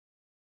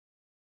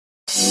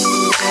This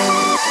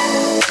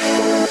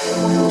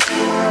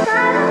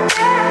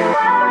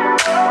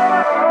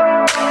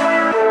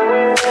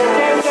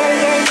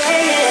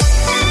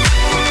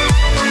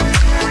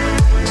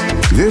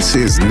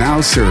is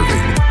Now Serving.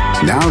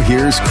 Now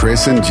here's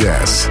Chris and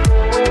Jess.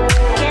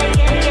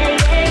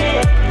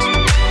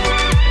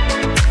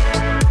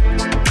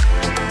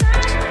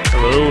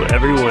 Hello,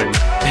 everyone.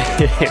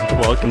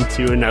 Welcome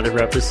to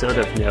another episode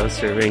of Now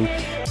Serving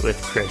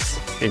with Chris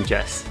and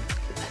Jess.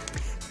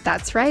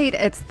 That's right.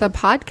 It's the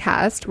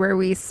podcast where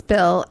we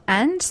spill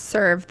and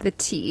serve the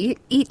tea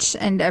each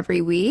and every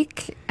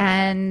week.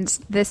 And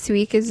this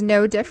week is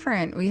no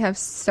different. We have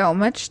so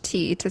much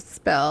tea to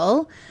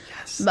spill.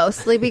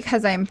 Mostly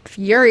because I'm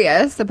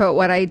furious about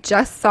what I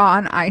just saw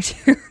on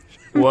iTunes.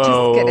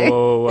 Whoa, just kidding.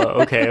 Whoa.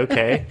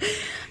 Okay.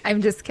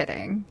 I'm just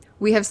kidding.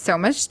 We have so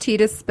much tea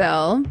to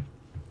spill.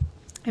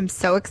 I'm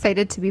so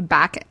excited to be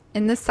back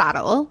in the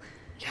saddle.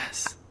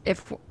 Yes.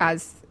 If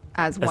as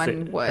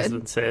one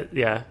would say it.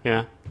 Yeah.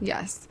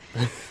 Yes.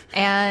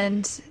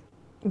 And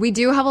we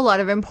do have a lot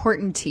of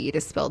important tea to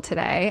spill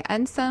today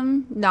and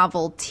some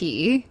novel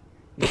tea.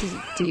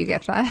 Do you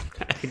get that?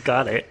 I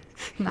got it.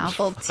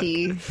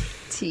 Novelty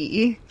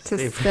tea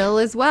to spill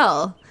as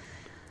well.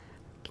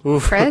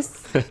 Oof.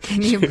 Chris,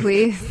 can you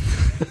please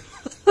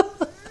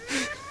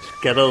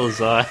get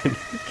those on?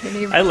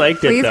 I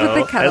liked it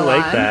though. I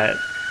like that.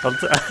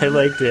 I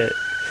liked it.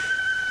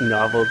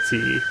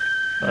 Novelty.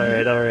 All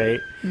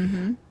right.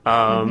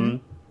 Mm-hmm.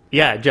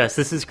 Yeah, Jess,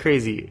 this is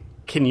crazy.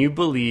 Can you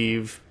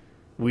believe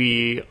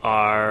we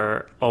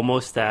are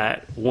almost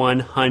at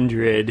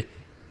 100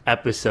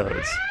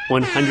 episodes?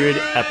 100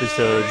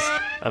 episodes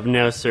of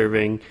Now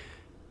Serving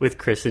with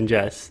Chris and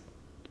Jess.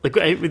 Like,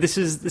 this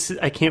is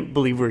I can't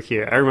believe we're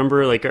here. I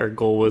remember like our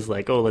goal was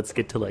like, oh, let's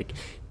get to like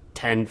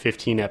 10,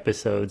 15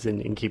 episodes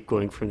and keep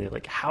going from there.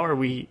 Like, how are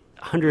we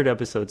 100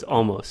 episodes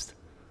almost?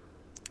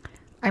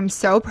 I'm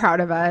so proud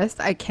of us.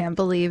 I can't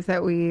believe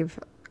that we've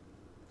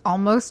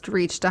almost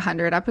reached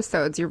 100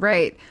 episodes. You're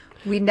right.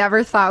 We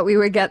never thought we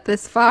would get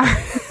this far.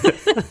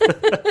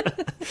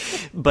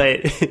 But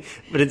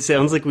it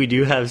sounds like we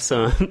do have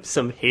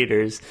some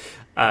haters.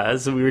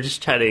 So we were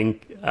just chatting.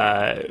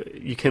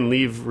 You can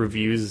leave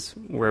reviews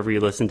wherever you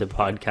listen to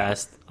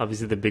podcasts.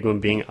 Obviously, the big one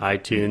being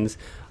iTunes.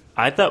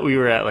 I thought we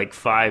were at like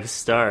 5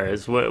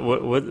 stars.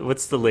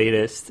 What's the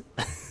latest?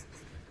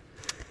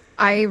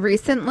 I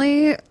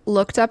recently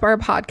looked up our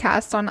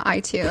podcast on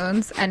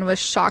iTunes and was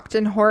shocked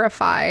and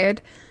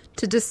horrified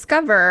to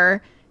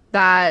discover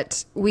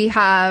that we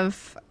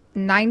have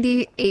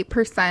 98%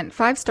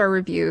 5-star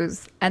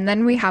reviews, and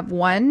then we have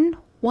one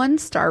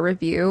 1-star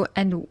review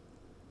and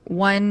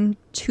 1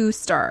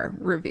 2-star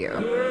review.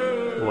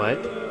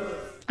 What?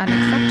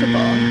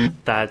 Unacceptable.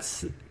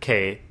 That's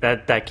okay.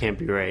 That can't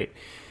be right.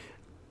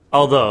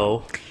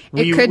 Although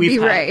it could be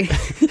right.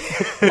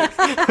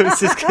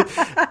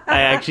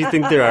 I actually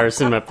think there are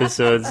some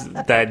episodes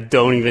that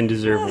don't even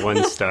deserve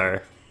 1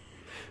 star.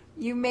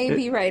 You may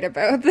be right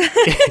about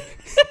that.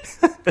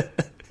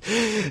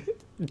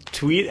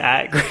 Tweet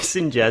at Chris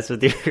and Jess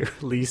with your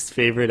least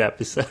favorite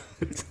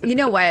episodes. You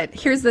know what?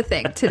 Here's the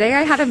thing. Today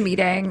I had a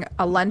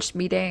lunch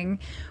meeting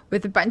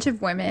with a bunch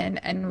of women,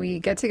 and we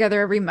get together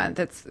every month.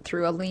 It's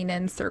through a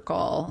lean-in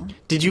circle.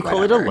 Did you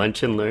call it a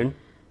lunch and learn?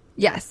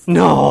 Yes.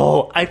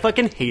 No, I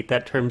fucking hate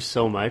that term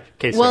so much.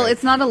 Okay, well,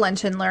 it's not a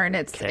lunch and learn.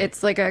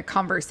 It's like a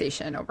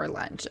conversation over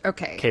lunch.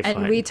 Okay.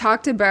 And we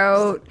talked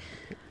about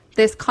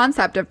this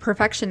concept of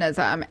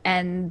perfectionism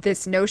and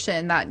this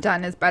notion that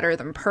done is better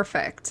than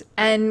perfect.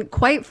 And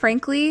quite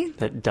frankly,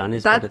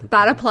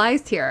 that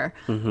applies here.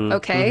 Mm-hmm,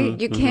 okay?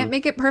 You can't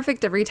make it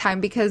perfect every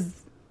time because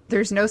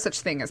there's no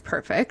such thing as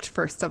perfect,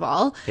 first of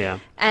all. Yeah.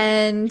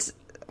 And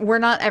we're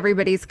not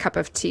everybody's cup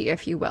of tea,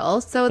 if you will.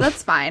 So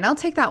that's fine. I'll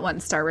take that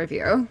 1-star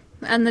review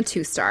and the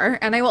 2-star.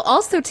 And I will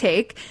also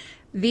take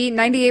the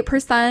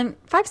 98%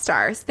 5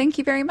 stars. Thank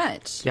you very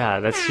much. Yeah,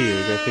 that's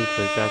huge. I think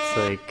that's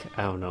like,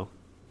 I don't know.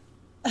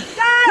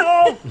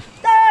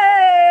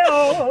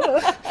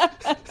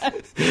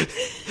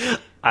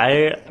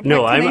 I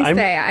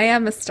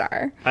am a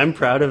star. I'm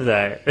proud of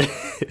that.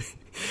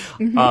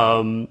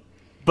 Mm-hmm.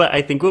 But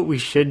I think what we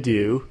should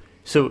do,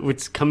 so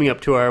it's coming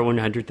up to our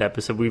 100th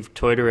episode. We've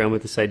toyed around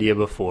with this idea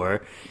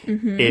before.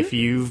 Mm-hmm. If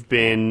you've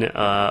been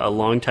a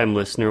long-time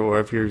listener,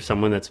 or if you're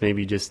someone that's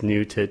maybe just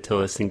new to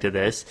listening to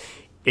this,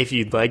 if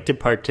you'd like to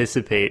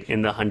participate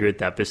in the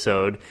 100th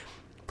episode,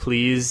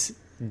 please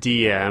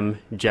DM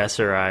Jess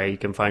or I. You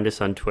can find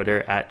us on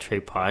Twitter at Trey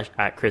Posh,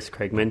 at Chris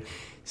Craigman.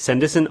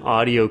 Send us an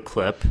audio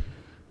clip,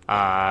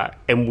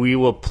 and we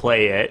will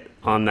play it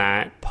on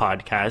that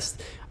podcast.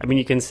 I mean,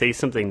 you can say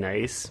something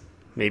nice,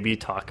 maybe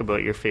talk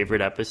about your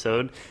favorite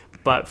episode,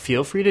 but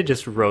feel free to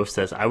just roast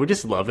us. I would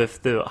just love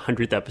if the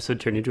 100th episode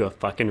turned into a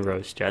fucking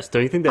roast, Jess.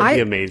 Don't you think that'd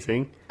be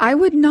amazing? I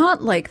would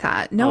not like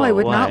that. No, I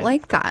would not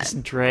like that.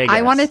 Just drag I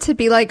us. want it to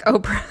be like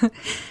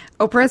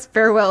Oprah's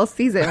farewell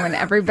season, when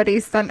everybody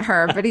sent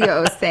her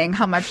videos saying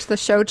how much the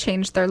show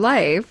changed their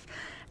life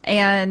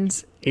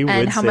and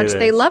how much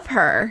they love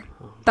her.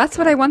 Oh That's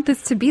what I want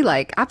this to be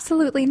like.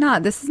 Absolutely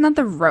not. This is not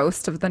the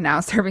roast of the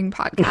Now Serving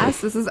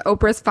podcast. This is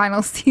Oprah's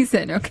final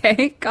season,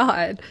 okay?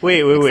 God.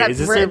 Wait. Is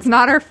this it's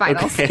not our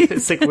final season.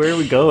 It's like, where are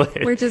we going?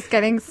 We're just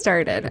getting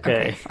started.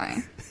 Okay,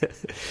 fine.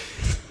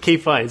 Okay,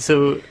 fine.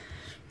 So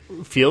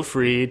feel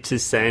free to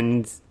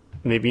send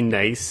maybe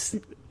nice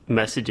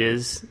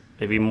messages,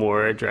 maybe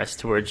more addressed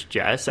towards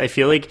Jess. I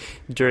feel like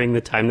during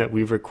the time that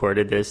we've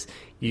recorded this,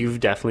 you've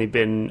definitely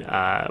been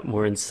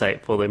more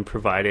insightful and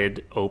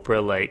provided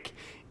Oprah-like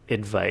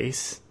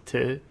advice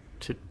to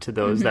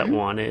those that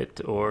want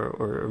it,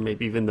 or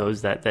maybe even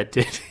those that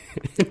didn't.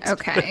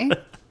 Okay.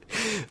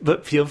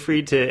 But feel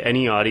free to,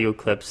 any audio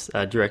clips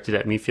directed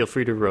at me, feel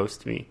free to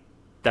roast me.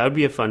 That would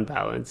be a fun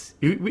balance.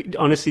 We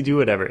honestly, do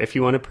whatever. If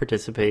you want to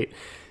participate,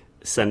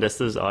 send us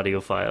those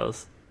audio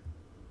files.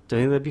 Don't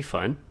you think that'd be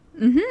fun?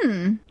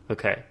 Mm-hmm.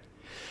 Okay.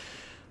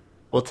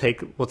 We'll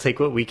take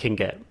what we can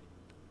get.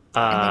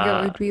 I think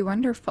it would be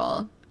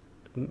wonderful.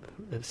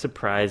 A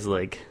surprise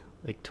like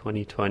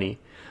 2020.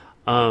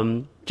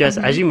 Jess,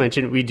 as you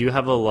mentioned, we do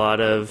have a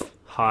lot of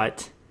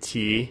hot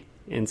tea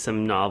and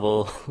some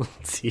novel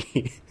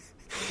tea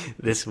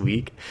this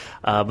week.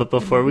 But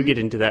before we get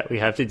into that, we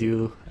have to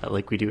do,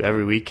 like we do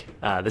every week,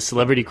 the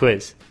celebrity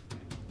quiz.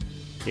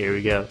 Here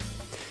we go.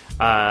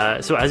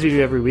 So as we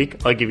do every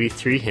week, I'll give you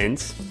 3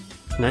 hints.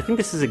 And I think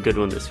this is a good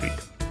one this week.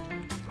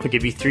 I'll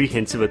give you 3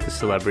 hints about the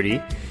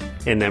celebrity.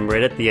 And then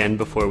right at the end,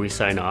 before we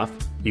sign off,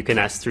 you can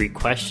ask 3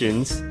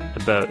 questions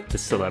about the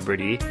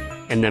celebrity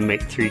and then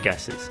make 3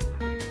 guesses.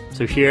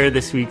 So here are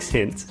this week's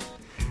hints.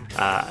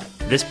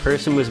 This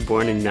person was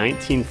born in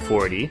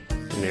 1940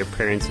 and their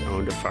parents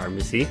owned a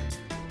pharmacy.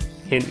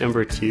 Hint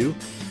number 2,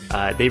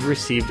 they've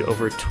received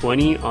over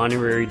 20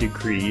 honorary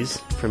degrees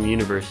from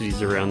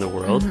universities around the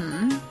world.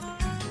 Mm-hmm.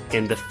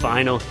 And the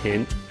final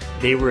hint,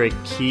 they were a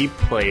key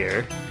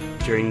player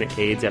during the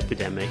AIDS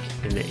epidemic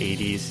in the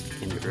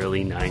 80s and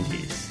early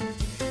 90s.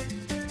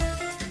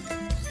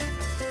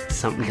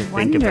 Something to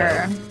think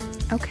about.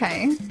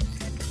 Okay.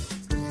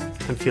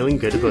 I'm feeling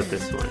good about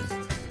this one.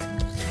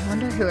 I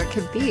wonder who it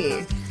could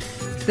be.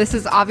 This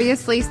is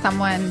obviously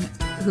someone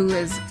who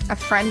is a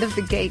friend of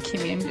the gay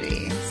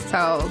community.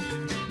 So,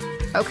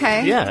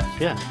 okay. Yeah,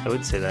 I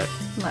would say that.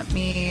 Let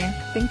me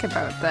think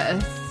about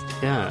this.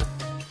 Yeah.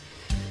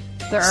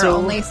 There are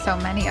only so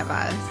many of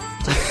us.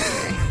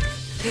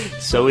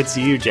 So it's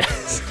you,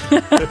 Jess.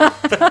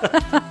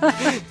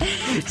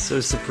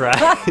 So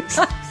surprised.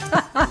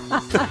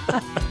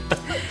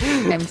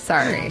 I'm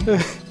sorry.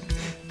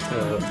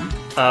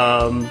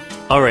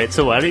 All right,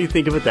 so why don't you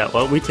think about that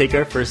while we take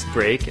our first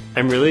break?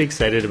 I'm really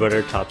excited about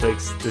our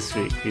topics this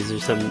week. These are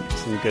some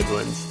good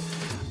ones.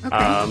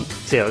 Okay.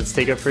 So yeah, let's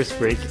take our first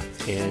break,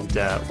 and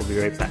we'll be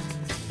right back.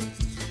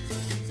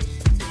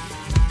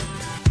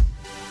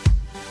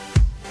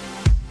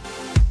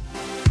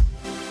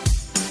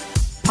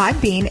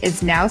 Podbean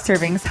is Now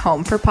Serving's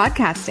home for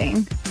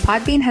podcasting.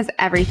 Podbean has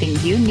everything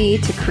you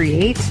need to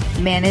create,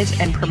 manage,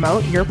 and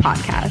promote your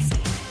podcast.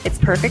 It's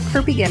perfect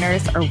for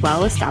beginners or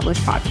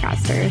well-established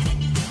podcasters.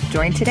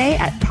 Join today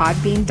at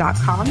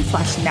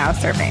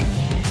podbean.com/nowserving.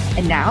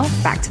 And now,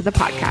 back to the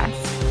podcast.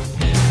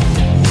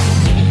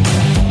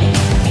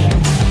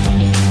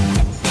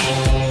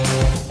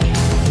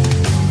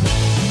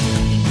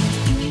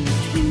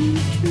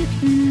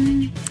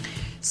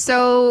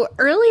 So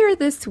earlier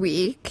this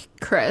week,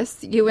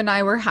 Chris, you and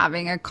I were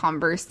having a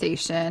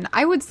conversation.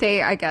 I would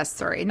say,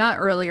 not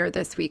earlier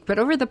this week, but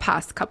over the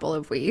past couple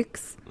of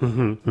weeks,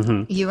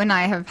 you and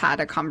I have had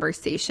a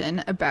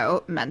conversation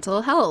about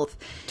mental health.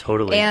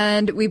 Totally.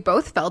 And we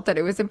both felt that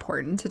it was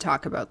important to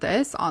talk about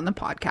this on the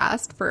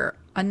podcast for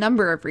a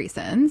number of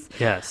reasons.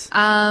 Yes.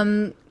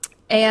 And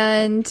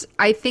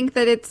I think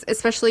that it's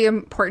especially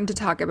important to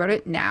talk about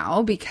it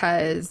now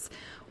because,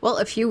 well,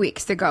 a few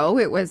weeks ago,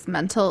 it was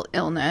Mental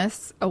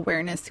Illness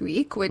Awareness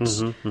Week, which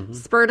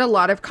spurred a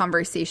lot of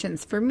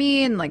conversations for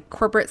me in like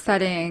corporate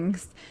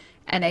settings.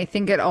 And I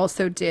think it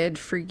also did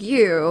for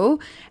you.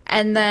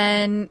 And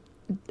then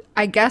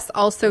I guess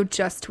also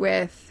just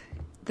with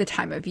the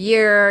time of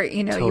year,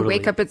 Totally. You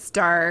wake up, it's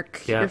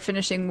dark, you're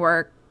finishing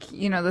work,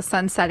 the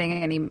sun's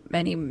setting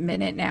any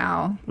minute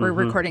now. We're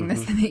recording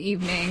this in the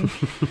evening.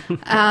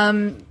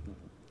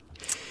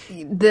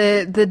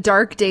 The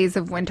dark days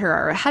of winter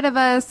are ahead of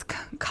us,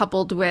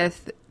 coupled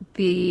with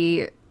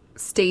the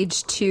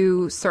stage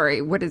 2, the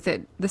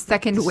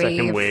second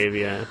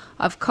wave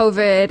of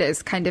COVID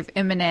is kind of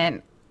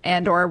imminent,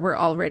 and or we're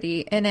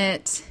already in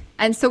it.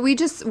 And so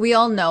we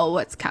all know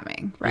what's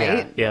coming,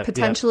 right? Yeah,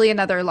 potentially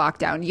another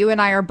lockdown. You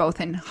and I are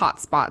both in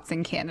hot spots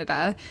in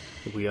Canada.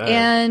 We are.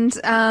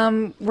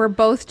 And we're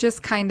both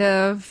just kind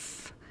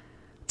of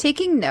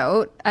taking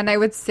note, and I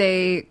would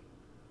say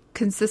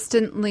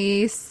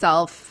consistently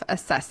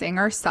self-assessing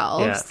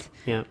ourselves.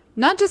 Yeah.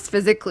 Not just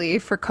physically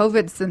for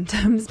COVID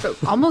symptoms, but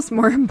almost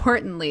more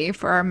importantly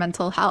for our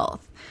mental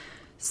health.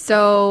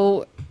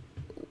 So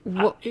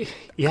I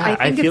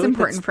think it's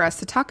important for us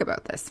to talk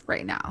about this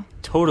right now.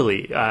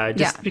 Totally.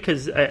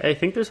 Because I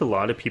think there's a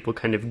lot of people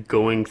kind of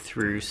going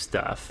through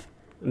stuff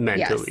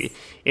mentally. Yes.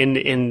 In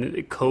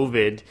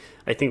COVID,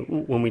 I think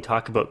when we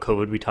talk about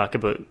COVID, we talk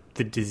about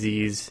the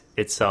disease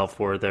itself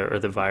or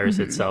the virus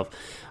itself.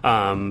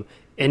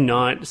 And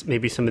not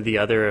maybe some of the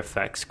other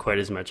effects quite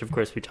as much. Of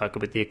course, we talk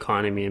about the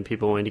economy and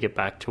people wanting to get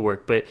back to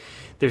work, but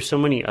there's so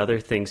many other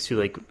things too.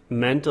 Like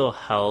mental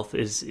health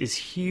is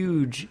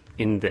huge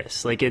in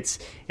this. Like it's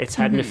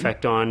had an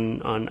effect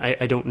on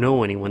I don't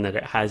know anyone that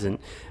it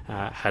hasn't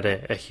had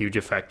a huge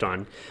effect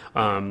on.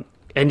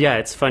 And yeah,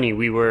 it's funny.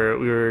 We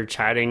were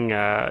chatting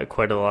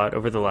quite a lot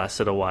over the last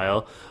little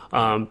while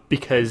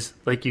because,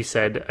 like you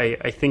said,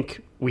 I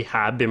think we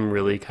have been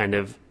really kind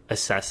of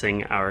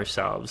assessing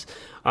ourselves.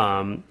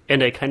 And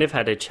I kind of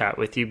had a chat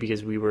with you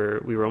because we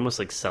were almost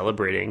like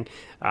celebrating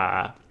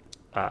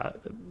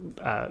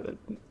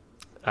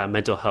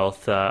Mental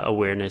Health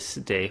Awareness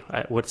Day.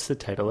 What's the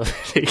title of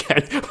it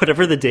again?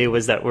 Whatever the day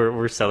was that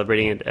we're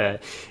celebrating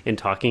it and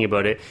talking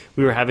about it.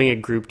 We were having a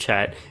group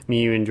chat,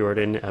 me, you, and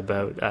Jordan,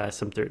 about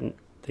some certain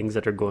things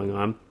that are going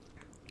on.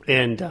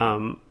 And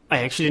I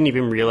actually didn't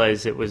even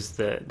realize it was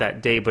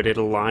that day, but it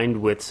aligned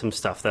with some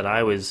stuff that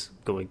I was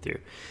going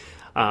through.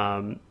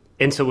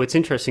 And so what's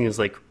interesting is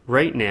like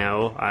right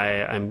now,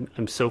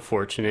 I'm so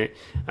fortunate.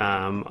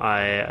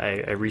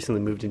 I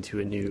recently moved into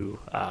a new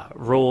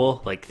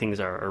role. Like things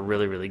are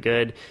really, really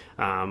good.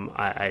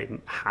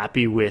 I'm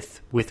happy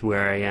with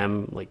where I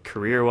am, like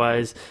career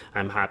wise.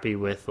 I'm happy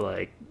with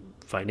like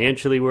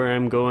financially where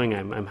I'm going.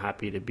 I'm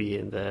happy to be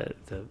in the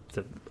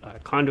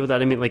condo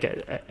that I'm in. Like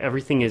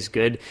everything is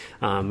good.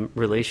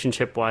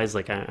 Relationship wise,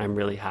 like I'm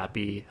really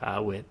happy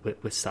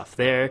with stuff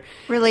there.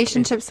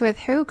 Relationships with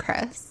who,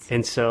 Chris?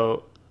 And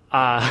so.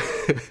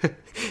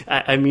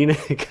 I mean,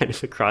 kind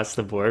of across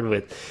the board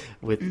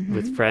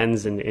with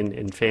friends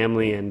and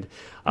family and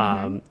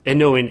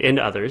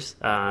others.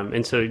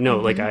 And so,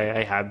 like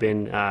I have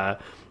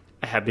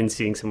been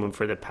seeing someone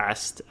for the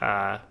past,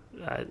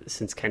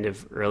 since kind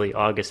of early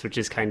August, which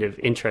is kind of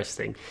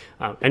interesting.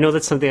 I know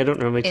that's something I don't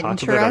normally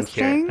talk about on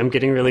here. I'm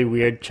getting really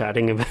weird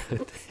chatting about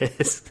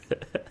this.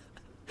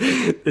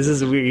 This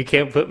is weird. You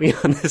can't put me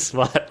on the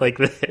spot like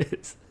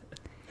this.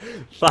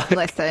 Fuck.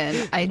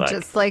 Listen, I'd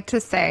just like to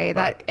say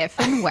that if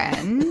and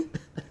when,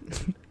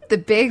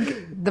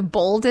 the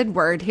bolded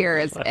word here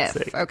is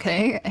if,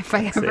 okay? If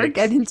I ever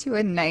get into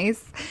a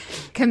nice,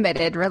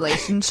 committed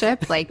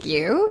relationship like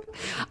you,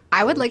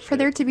 I would like for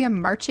there to be a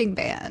marching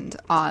band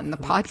on the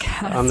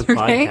podcast. On the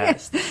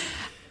podcast.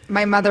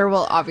 My mother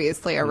will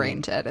obviously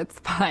arrange it. It's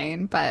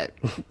fine. But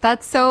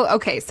that's so...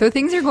 Okay, so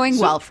things are going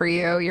well for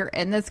you. You're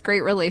in this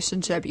great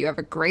relationship. You have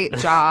a great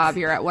job.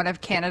 You're at one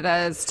of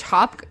Canada's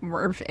top,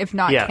 or if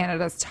not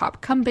Canada's top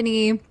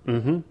company.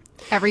 Mm-hmm.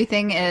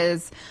 Everything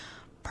is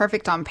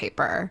perfect on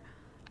paper.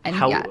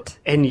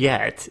 And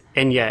yet,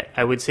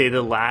 I would say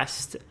the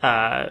last...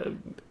 I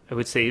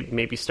would say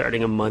maybe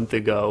starting a month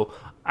ago,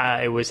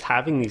 I was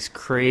having these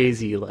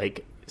crazy,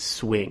 like,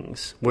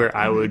 swings where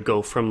I would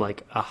go from,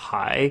 like, a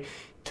high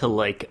to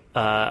like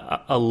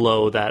a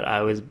low that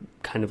I was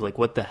kind of like,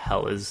 what the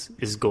hell is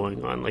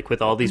going on? Like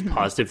with all these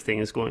positive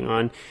things going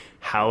on,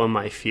 how am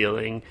I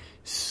feeling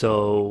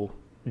so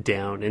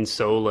down and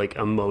so like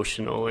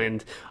emotional?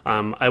 And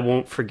I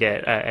won't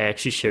forget, I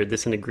actually shared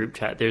this in a group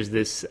chat. There's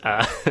this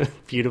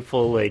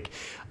beautiful like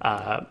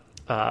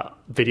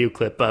video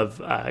clip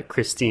of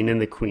Christine and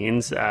the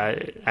Queens,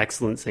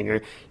 excellent singer.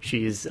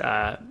 She's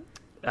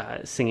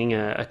singing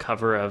a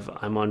cover of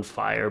I'm on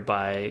Fire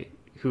by...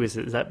 Who is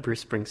it? Is that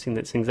Bruce Springsteen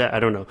that sings that? I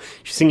don't know.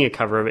 She's singing a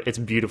cover of it. It's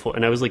beautiful.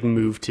 And I was like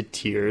moved to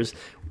tears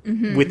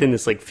within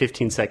this like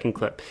 15-second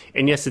clip.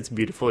 And yes, it's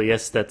beautiful.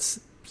 Yes, that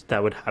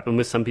would happen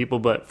with some people.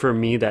 But for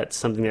me, that's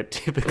something that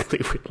typically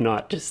would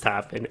not just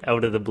happen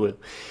out of the blue.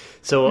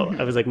 So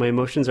I was like, my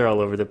emotions are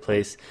all over the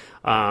place.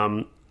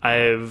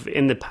 I've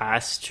in the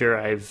past, sure,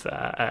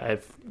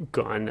 I've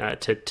gone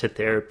to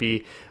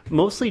therapy,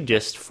 mostly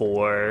just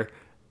for...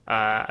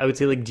 I would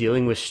say like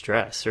dealing with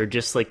stress or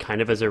just like kind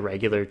of as a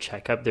regular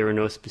checkup. There were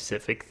no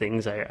specific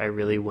things I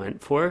really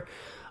went for.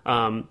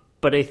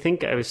 But I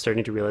think I was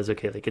starting to realize,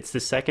 okay, like it's the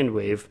second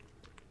wave.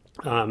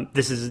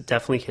 This is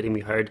definitely hitting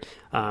me hard.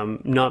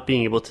 Not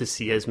being able to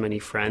see as many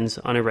friends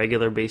on a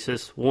regular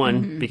basis.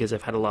 One, because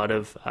I've had a lot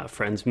of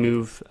friends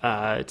move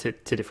to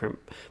different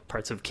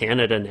parts of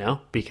Canada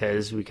now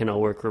because we can all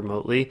work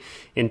remotely.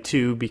 And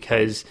two,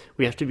 because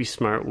we have to be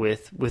smart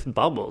with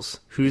bubbles.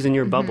 Who's in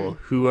your bubble?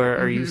 Who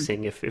are you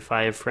seeing? If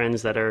I have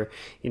friends that are,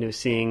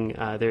 seeing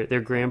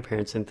their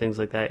grandparents and things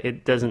like that,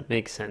 it doesn't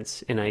make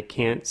sense, and I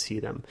can't see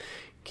them.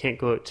 Can't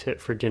go out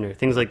for dinner,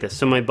 things like this.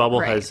 So my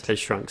bubble has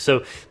shrunk.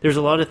 So there's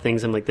a lot of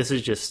things. I'm like, this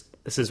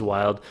is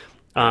wild.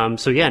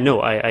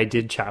 I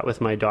did chat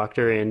with my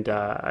doctor, and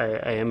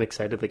I am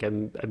excited. Like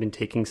I've been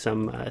taking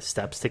some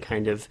steps to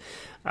kind of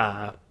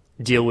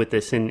deal with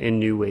this in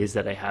new ways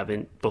that I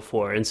haven't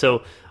before. And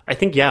so I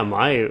think, I'm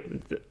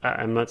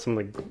not some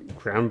like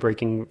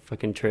groundbreaking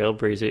fucking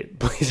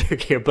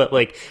trailblazer here, but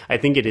like, I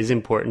think it is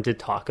important to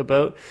talk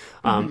about,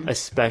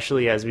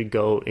 especially as we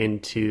go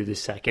into the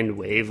second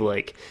wave.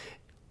 Like,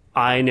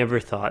 I never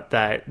thought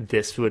that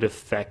this would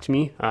affect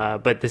me,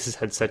 but this has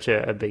had such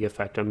a big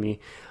effect on me.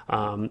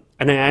 And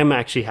I am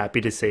actually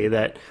happy to say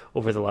that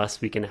over the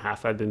last week and a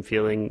half, I've been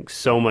feeling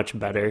so much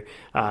better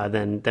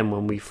than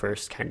when we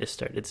first kind of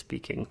started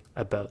speaking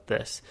about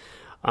this.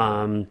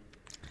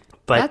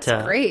 But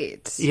that's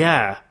great.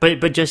 Yeah, but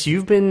Jess,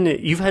 you've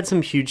had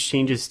some huge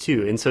changes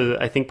too, and so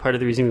I think part of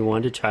the reason we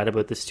wanted to chat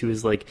about this too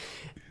is like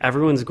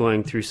everyone's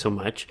going through so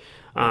much.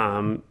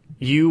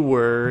 You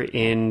were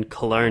in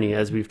Killarney,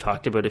 as we've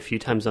talked about a few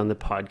times on the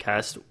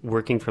podcast,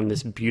 working from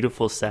this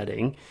beautiful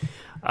setting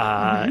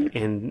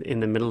in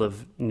the middle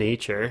of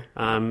nature,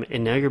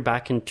 and now you're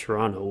back in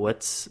Toronto.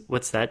 What's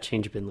that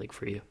change been like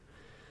for you?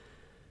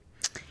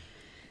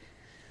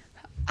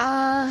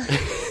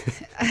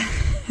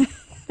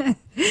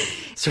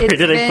 Sorry,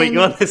 I put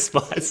you on the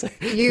spot?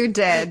 You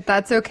did.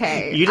 That's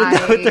okay. You did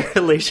that with the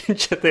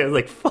relationship there. I was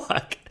like,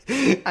 fuck.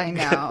 I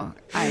know.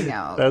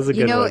 That was a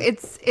good one.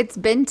 It's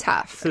been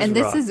tough.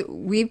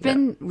 We've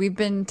Yeah.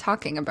 been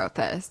talking about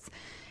this.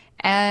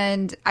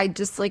 And I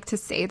just like to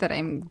say that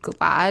I'm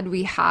glad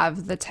we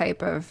have the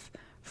type of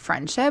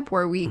friendship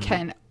where we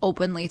can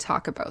openly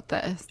talk about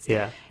this.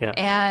 Yeah.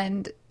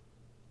 And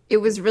it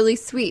was really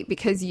sweet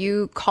because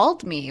you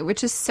called me,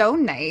 which is so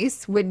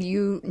nice when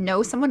you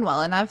know someone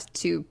well enough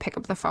to pick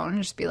up the phone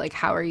and just be like,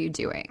 how are you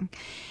doing?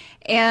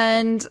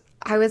 And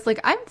I was like,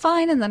 I'm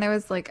fine. And then I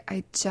was like,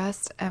 I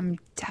just am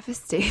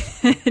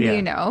devastated,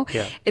 you know?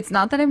 Yeah. It's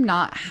not that I'm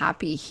not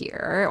happy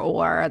here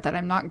or that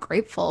I'm not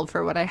grateful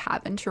for what I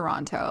have in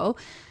Toronto,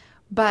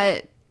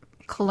 but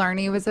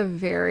Killarney was a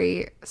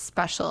very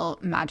special,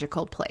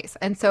 magical place.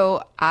 And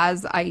so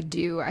as I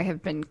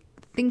have been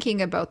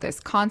thinking about this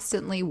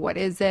constantly. What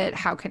is it?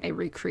 How can I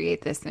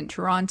recreate this in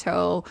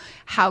Toronto?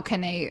 How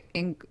can I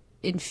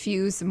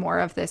infuse more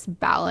of this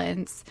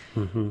balance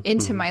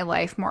into my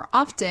life more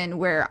often,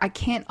 where I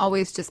can't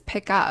always just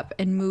pick up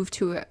and move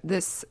to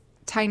this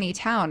tiny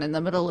town in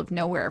the middle of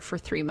nowhere for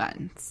 3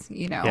 months,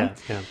 you know?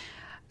 Yeah.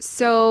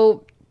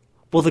 So,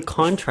 well, the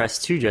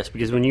contrast too, Jess,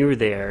 because when you were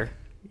there,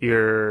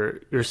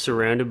 you're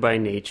surrounded by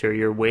nature.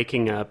 You're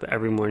waking up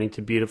every morning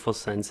to beautiful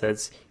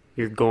sunsets.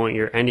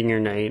 You're ending your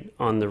night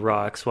on the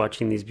rocks,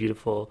 watching these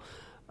beautiful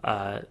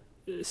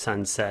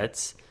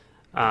sunsets.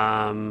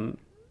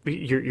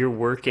 You're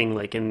working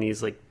like in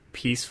these like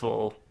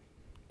peaceful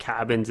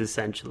cabins,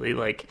 essentially,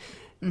 like,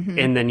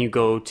 and then you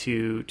go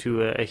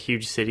to a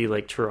huge city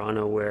like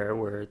Toronto,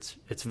 where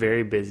it's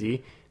very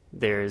busy.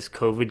 There's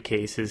COVID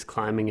cases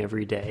climbing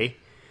every day.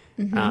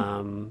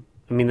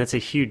 I mean, that's a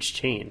huge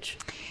change.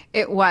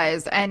 It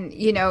was. And,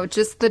 you know,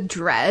 just the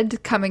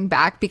dread coming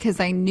back, because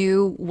I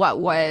knew what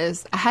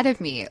was ahead of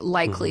me,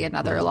 likely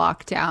another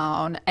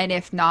lockdown. And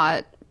if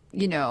not,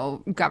 you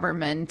know,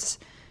 government,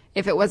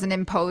 if it wasn't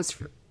imposed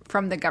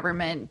from the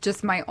government,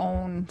 just my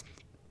own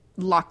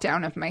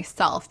lockdown of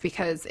myself,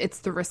 because it's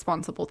the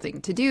responsible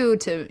thing to do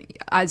to,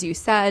 as you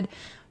said,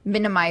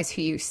 minimize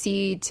who you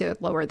see, to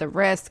lower the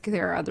risk.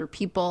 There are other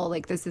people.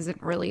 Like, this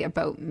isn't really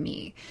about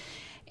me.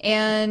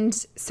 And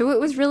so it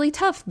was really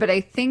tough, but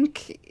I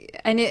think,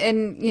 and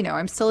you know,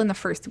 I'm still in the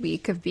first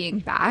week of being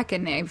back,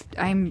 and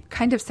I'm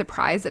kind of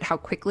surprised at how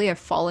quickly I've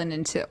fallen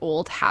into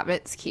old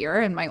habits here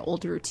and my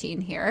old routine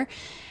here,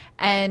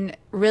 and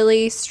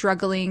really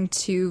struggling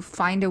to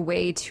find a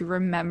way to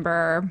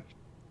remember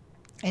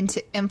and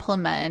to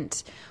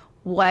implement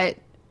what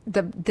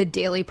the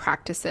daily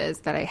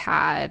practices that I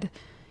had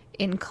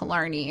in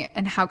Killarney,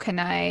 and how can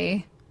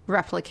I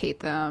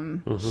replicate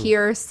them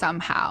here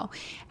somehow.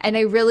 And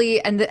I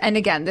really, and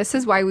again, this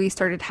is why we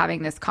started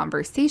having this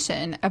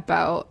conversation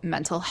about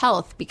mental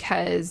health,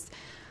 because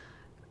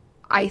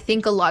I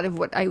think a lot of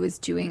what I was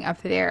doing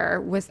up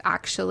there was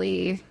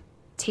actually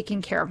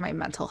taking care of my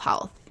mental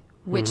health,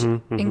 which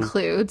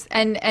includes,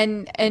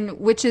 and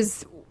which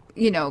is,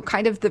 you know,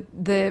 kind of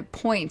the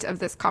point of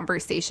this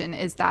conversation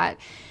is that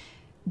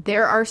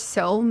there are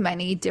so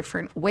many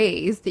different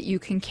ways that you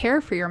can care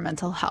for your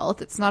mental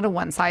health. It's not a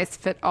one size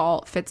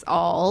fits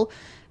all,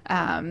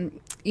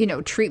 you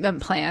know,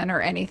 treatment plan or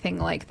anything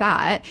like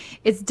that.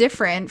 It's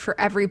different for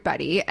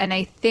everybody. And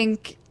I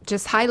think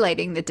just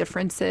highlighting the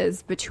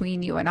differences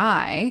between you and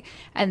I,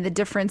 and the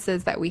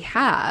differences that we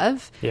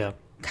have,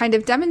 kind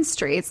of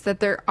demonstrates that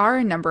there are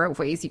a number of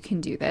ways you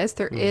can do this.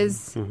 There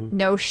is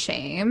no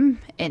shame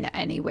in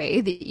any way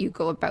that you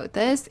go about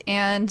this,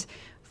 and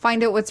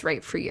find out what's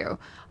right for you.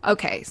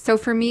 Okay, so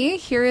for me,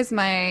 here is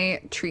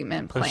my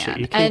treatment plan. Oh, shit,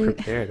 you came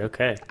prepared.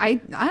 Okay.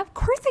 I of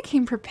course I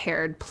came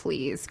prepared,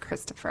 please,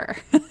 Christopher.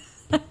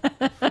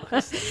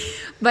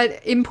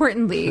 But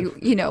importantly,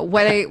 you know,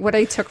 what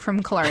I took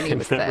from Killarney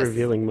was I'm not this.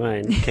 revealing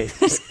mine. Okay,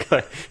 just go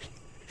ahead.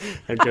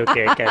 I'm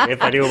joking. Okay,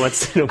 if anyone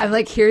wants to know. I'm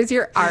like, here's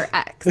your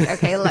RX.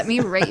 Okay, let me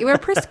write you a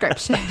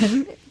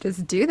prescription.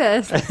 Just do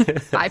this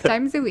 5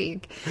 times a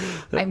week.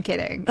 I'm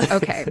kidding.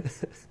 Okay.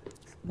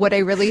 What I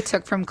really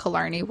took from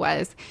Killarney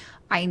was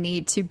I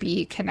need to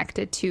be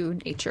connected to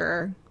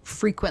nature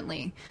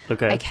frequently.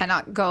 Okay. I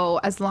cannot go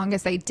as long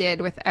as I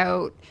did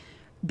without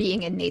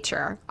being in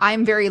nature.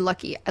 I'm very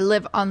lucky. I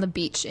live on the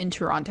beach in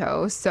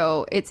Toronto,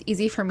 so it's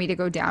easy for me to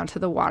go down to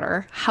the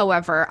water.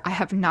 However, I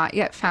have not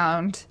yet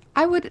found,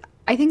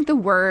 I think the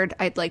word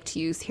I'd like to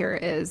use here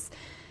is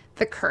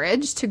the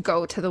courage to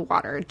go to the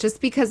water,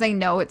 just because I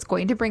know it's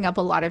going to bring up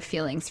a lot of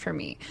feelings for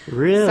me.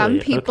 Really? Some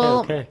people,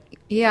 okay.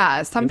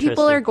 Yeah, some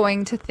people are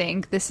going to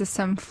think this is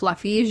some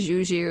fluffy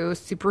juju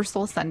Super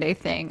Soul Sunday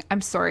thing.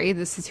 I'm sorry,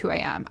 this is who I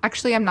am.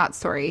 Actually, I'm not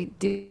sorry.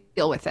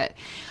 Deal with it.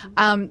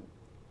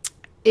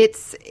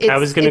 It's I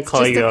was going to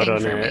call you out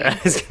on it. I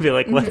was going to be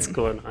like, what's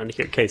going on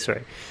here? Okay,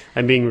 sorry.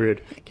 I'm being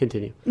rude.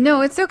 Continue.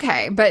 No, it's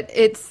okay. But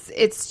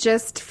it's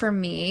just, for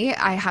me,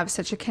 I have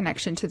such a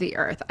connection to the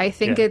earth. I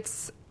think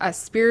it's a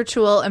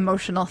spiritual,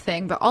 emotional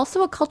thing, but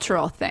also a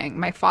cultural thing.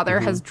 My father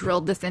has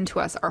drilled this into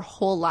us our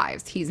whole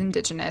lives. He's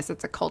Indigenous.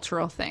 It's a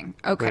cultural thing.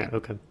 Okay. Right,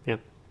 okay. Yeah.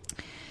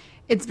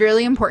 It's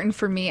really important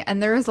for me.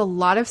 And there is a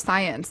lot of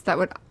science that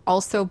would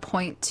also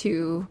point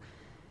to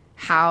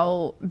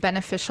how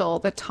beneficial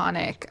the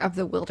tonic of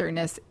the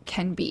wilderness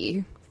can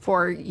be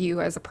for you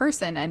as a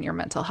person and your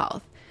mental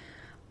health.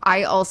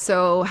 I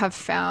also have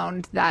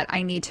found that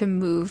I need to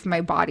move my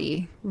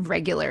body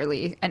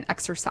regularly and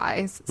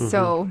exercise.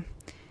 So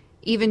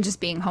even just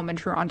being home in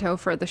Toronto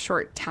for the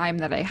short time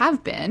that I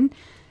have been,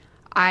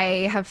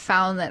 I have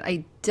found that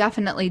I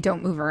definitely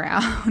don't move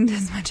around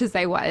as much as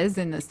I was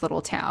in this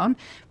little town,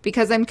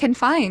 because I'm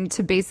confined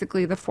to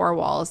basically the four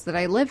walls that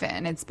I live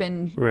in. It's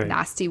been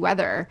nasty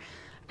weather.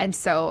 And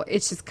so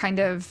it's just kind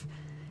of,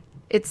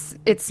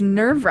 it's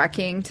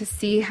nerve-wracking to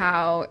see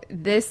how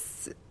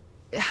this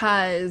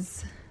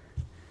has,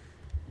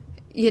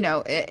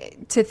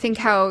 to think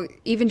how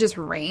even just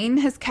rain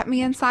has kept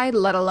me inside,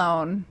 let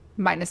alone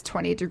minus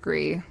 20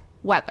 degree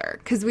weather,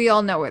 because we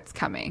all know it's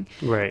coming.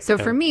 Right. So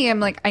for me, I'm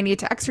like, I need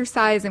to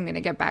exercise. I'm going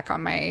to get back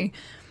on my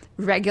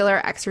regular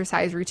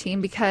exercise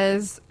routine,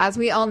 because as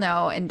we all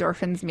know,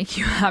 endorphins make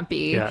you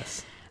happy.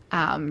 Yes.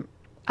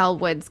 Elle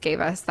Woods gave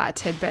us that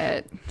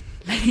tidbit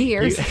many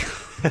years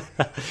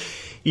ago.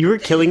 You were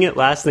killing it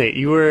last night.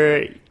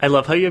 I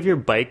love how you have your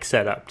bike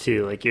set up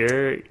too. Like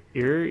you're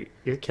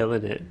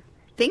killing it.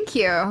 Thank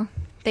you.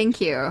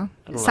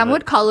 Some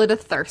would call it a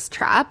thirst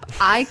trap.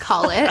 I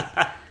call it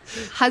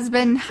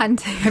husband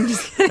hunting. I'm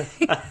just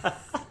kidding.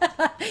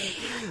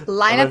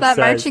 Line up that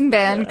marching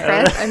band,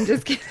 Chris. I'm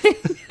just kidding.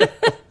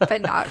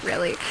 But not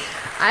really.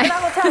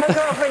 What kind of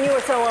girlfriend you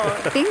were so on?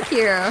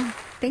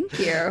 Thank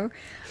you.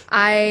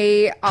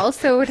 I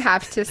also would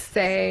have to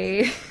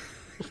say,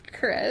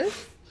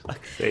 Chris,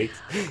 thanks.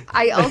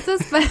 I also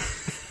spent...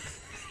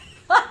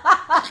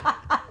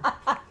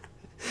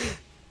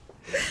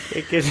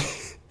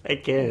 I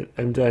can't.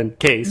 I'm done.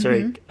 Okay,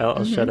 sorry.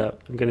 I'll shut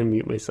up. I'm going to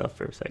mute myself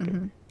for a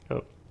second.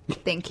 Oh.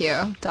 Thank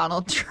you,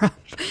 Donald Trump.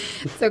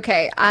 It's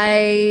okay.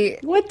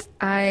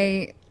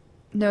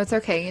 No, it's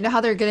okay. You know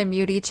how they're going to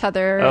mute each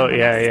other? Oh,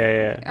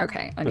 yeah.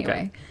 Okay, anyway.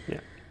 Okay.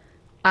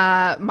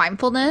 Yeah.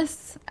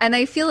 Mindfulness. And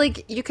I feel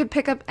like you could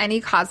pick up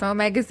any Cosmo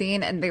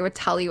magazine and they would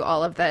tell you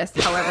all of this.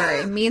 However,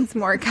 it means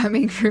more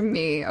coming from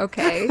me,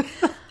 okay?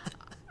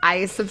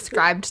 I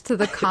subscribed to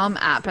the Calm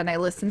app and I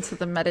listened to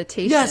the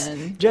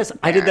meditation. Yes,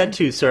 I did that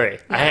too. Sorry.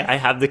 Yes. I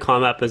have the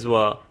Calm app as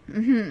well.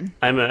 I'm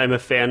a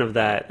fan of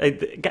that.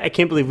 I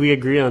can't believe we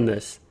agree on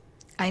this.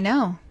 I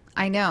know.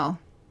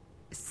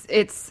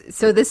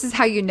 So this is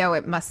how you know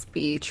it must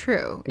be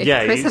true.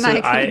 If Chris and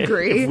I can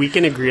agree. If we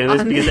can agree on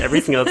this, because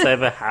everything else I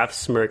have a half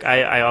smirk.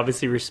 I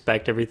obviously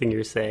respect everything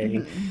you're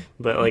saying,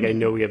 but I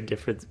know we have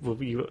different.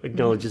 Well, you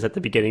acknowledge this at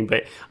the beginning,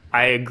 but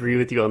I agree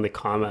with you on the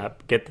Calm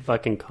app. Get the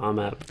fucking Calm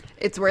app.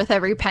 It's worth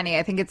every penny.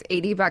 I think it's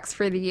 $80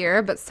 for the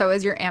year, but so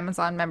is your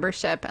Amazon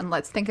membership. And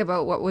let's think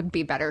about what would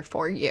be better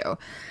for you.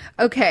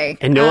 Okay.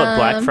 And know what?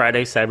 Black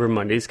Friday, Cyber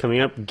Monday is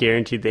coming up.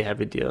 Guaranteed they have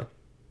a deal.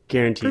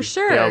 Guaranteed. For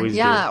sure. They always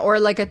do. Or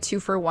like a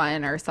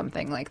 2-for-1 or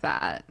something like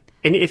that.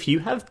 And if you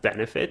have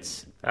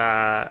benefits,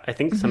 I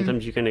think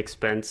sometimes you can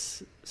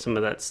expense some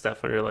of that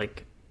stuff under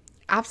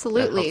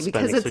absolutely,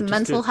 because it's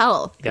mental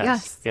health.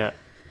 Yes. Yeah.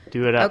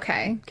 Do it up.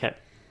 Okay.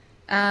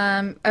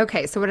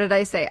 Okay, so what did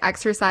I say?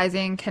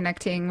 Exercising,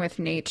 connecting with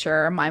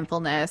nature,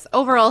 mindfulness,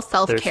 overall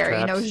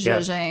self-care,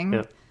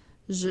 zhuzhing.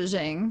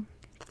 Zhuzhing.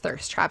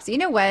 Thirst traps. You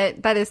know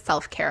what? That is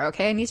self-care,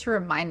 okay? I need to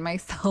remind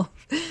myself.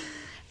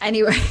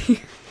 Anyway.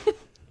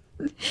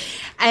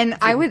 And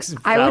I would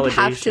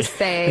have to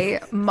say,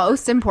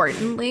 most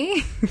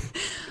importantly,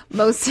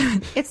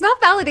 it's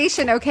not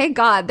validation, okay?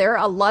 God, there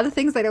are a lot of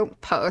things I don't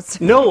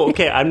post. No,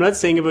 okay, I'm not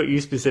saying about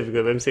you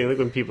specifically, but I'm saying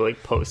when people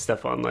post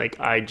stuff on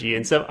IG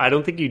and stuff, I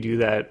don't think you do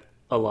that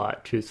a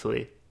lot,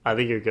 truthfully. I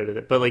think you're good at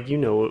it. But the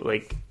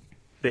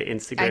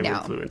Instagram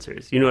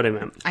influencers. You know what I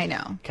meant? I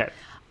know. Okay.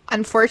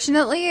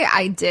 Unfortunately,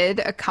 I did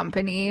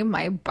accompany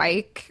my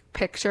bike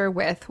picture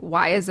with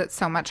 "Why is it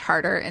so much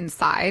harder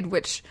inside?"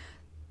 which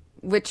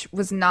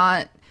was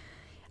not,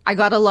 I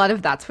got a lot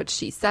of "that's what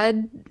she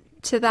said"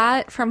 to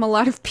that from a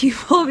lot of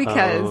people,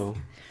 because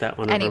that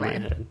one over my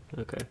head.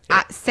 Okay.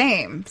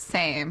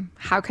 Same.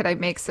 How could I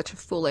make such a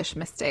foolish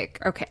mistake?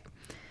 Okay.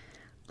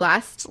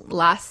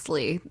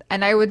 Lastly,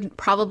 and I would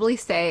probably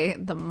say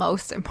the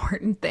most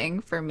important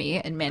thing for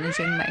me in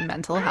managing my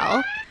mental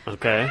health.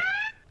 Okay.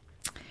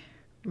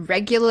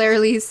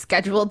 Regularly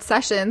scheduled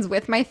sessions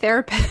with my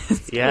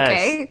therapist. Yes.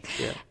 Okay.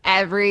 Yeah.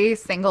 Every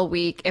single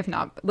week, if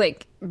not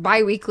like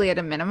bi-weekly at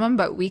a minimum,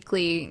 but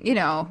weekly, you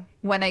know,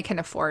 when I can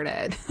afford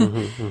it.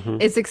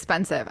 It's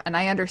expensive. And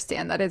I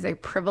understand that is a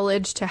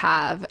privilege to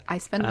have. I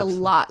spend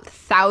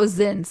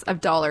thousands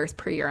of dollars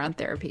per year on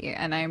therapy,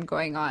 and I'm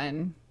going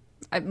on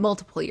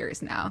multiple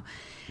years now.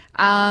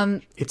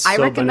 It's so I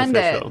recommend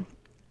beneficial. it.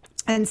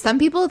 And some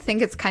people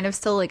think it's kind of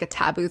still like a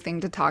taboo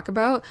thing to talk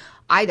about.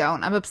 I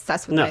don't. I'm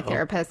obsessed with my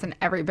therapist, and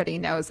everybody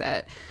knows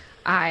it.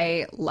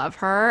 I love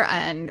her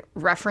and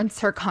reference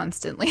her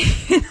constantly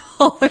in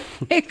all of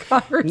my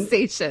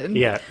conversations.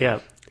 Yeah.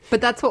 But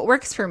that's what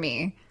works for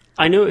me.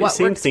 I know. What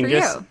same works thing. for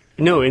Just you?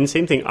 no, and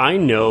same thing. I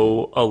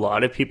know a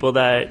lot of people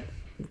that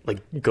like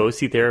go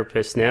see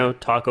therapists now,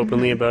 talk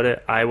openly about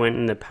it. I went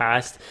in the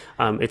past.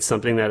 It's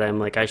something that I'm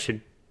like, I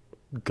should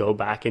go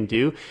back and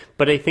do.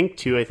 But I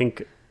think,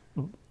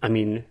 I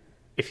mean,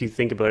 if you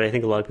think about it, I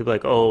think a lot of people are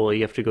like, oh, well,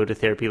 you have to go to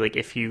therapy. Like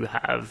if you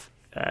have,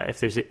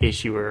 if there's an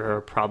issue or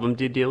a problem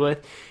to deal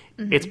with,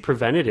 it's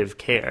preventative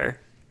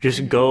care.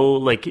 Just go,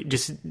 like,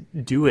 just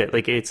do it.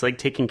 Like, it's like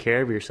taking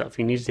care of yourself.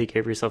 You need to take care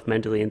of yourself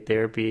mentally, and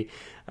therapy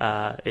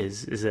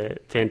is a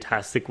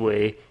fantastic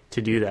way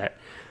to do that.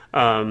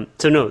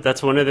 So no,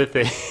 that's one of the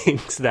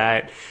things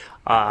that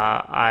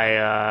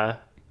I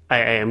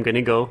am going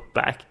to go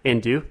back and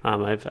do.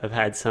 I've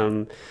had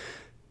some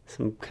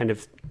kind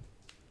of,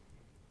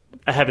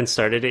 I haven't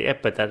started it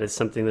yet, but that is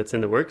something that's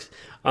in the works.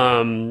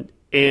 And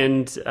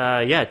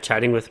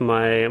chatting with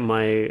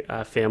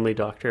my family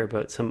doctor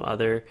about some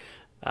other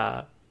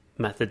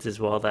methods as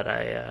well that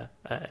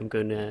I'm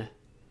going to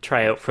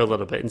try out for a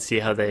little bit and see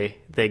how they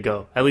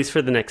go, at least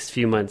for the next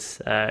few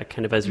months,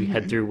 kind of as we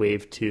head through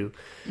wave 2,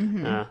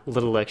 a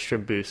little extra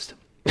boost.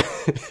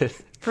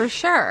 For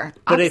sure.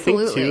 But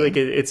Absolutely. I think too, like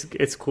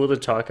it's cool to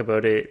talk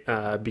about it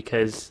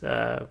because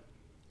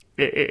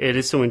it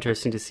is so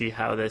interesting to see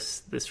how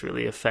this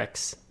really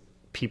affects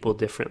people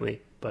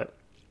differently. But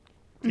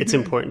it's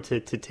important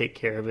to take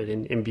care of it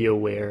and be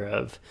aware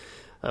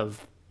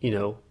of you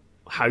know,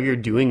 how you're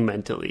doing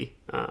mentally,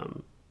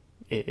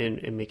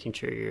 and making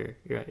sure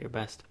you're at your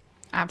best.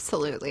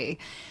 Absolutely.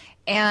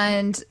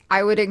 And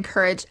I would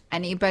encourage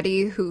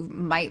anybody who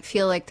might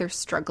feel like they're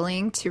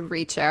struggling to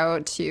reach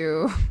out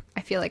to,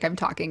 I feel like I'm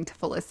talking to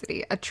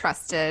Felicity, a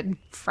trusted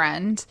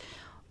friend.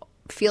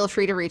 Feel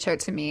free to reach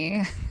out to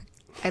me.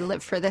 I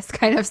live for this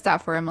kind of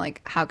stuff where I'm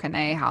like, how can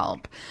I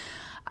help?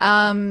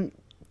 And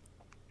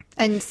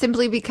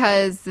simply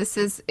because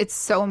it's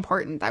so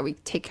important that we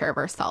take care of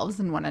ourselves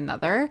and one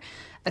another,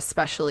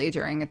 especially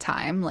during a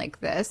time like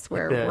this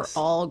where we're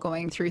all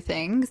going through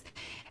things.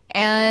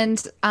 And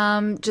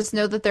just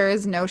know that there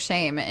is no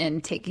shame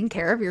in taking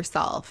care of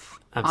yourself.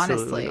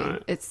 Absolutely honestly,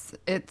 not.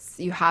 it's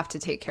you have to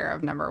take care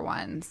of number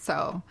one.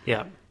 So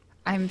yeah.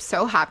 I'm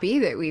so happy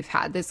that we've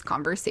had this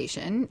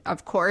conversation.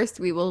 Of course,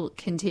 we will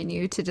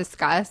continue to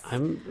discuss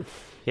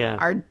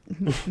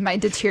my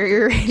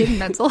deteriorating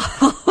mental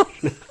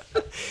health.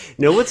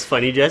 No, what's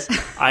funny, Jess?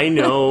 I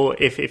know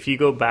if you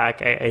go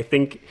back, I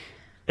think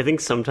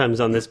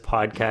sometimes on this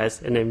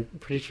podcast, and I'm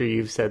pretty sure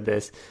you've said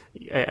this,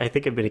 I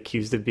think I've been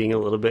accused of being a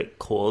little bit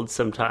cold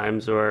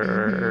sometimes,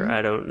 or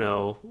I don't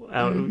know.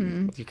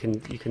 You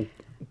can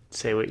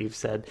say what you've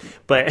said,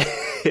 but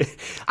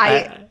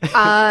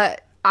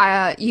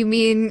you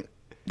mean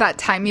that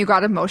time you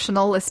got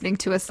emotional listening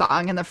to a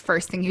song and the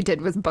first thing you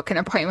did was book an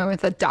appointment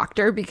with a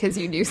doctor because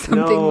you knew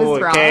something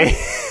was wrong?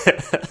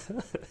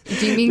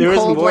 Do you mean there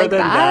cold was more like than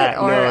that?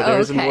 No, there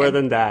was more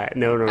than that.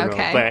 No.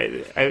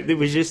 Okay. But it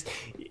was just,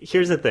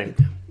 here's the thing.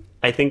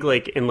 I think,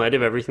 like, in light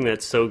of everything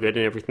that's so good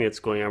and everything that's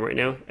going on right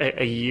now,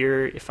 a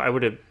year, if I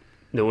would have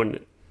known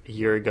a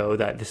year ago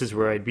that this is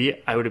where I'd be,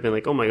 I would have been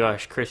like, oh my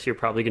gosh, Chris, you're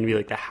probably going to be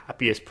like the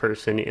happiest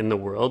person in the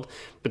world.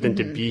 But then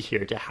to be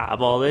here, to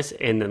have all this,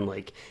 and then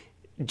like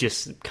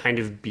just kind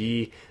of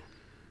be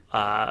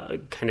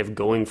kind of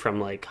going from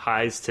like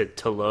highs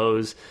to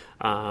lows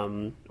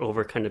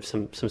over kind of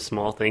some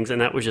small things.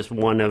 And that was just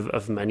one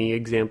of many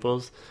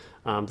examples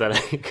that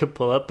I could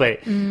pull up. But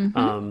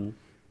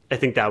I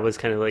think that was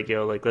kind of like,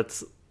 like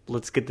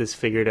let's get this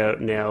figured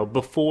out now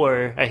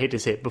before, I hate to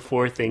say it,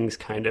 before things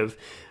kind of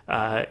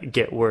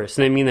get worse.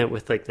 And I mean that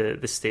with like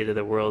the state of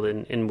the world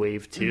in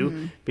wave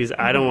 2, because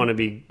I don't want to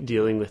be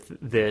dealing with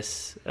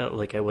this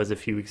like I was a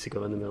few weeks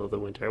ago in the middle of the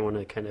winter. I want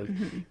to kind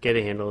of get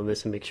a handle on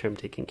this and make sure I'm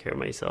taking care of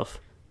myself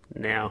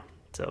now.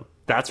 So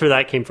that's where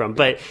that came from.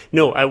 But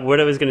no, what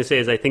I was going to say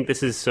is I think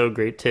this is so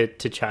great to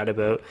chat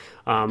about.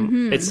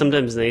 It's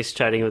sometimes nice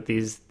chatting about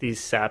these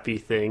sappy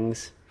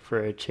things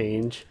for a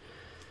change.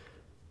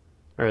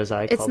 Or as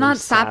I call it's not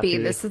sappy.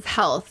 This is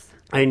health.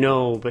 I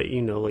know, but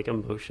like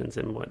emotions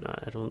and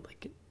whatnot. I don't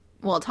like it.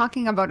 Well,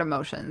 talking about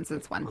emotions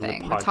is one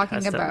thing. But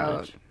talking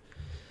about,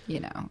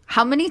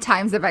 how many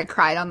times have I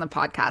cried on the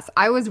podcast?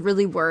 I was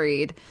really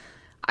worried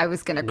I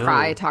was going to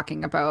cry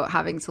talking about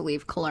having to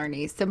leave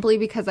Killarney simply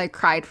because I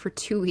cried for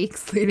 2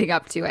 weeks leading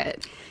up to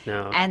it.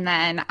 No. And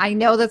then I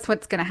know that's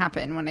what's going to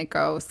happen when I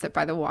go sit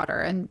by the water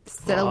and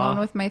sit alone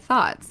with my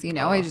thoughts. You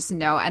know, I just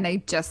know. And I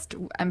just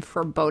am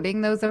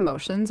foreboding those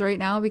emotions right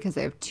now because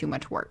I have too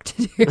much work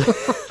to do.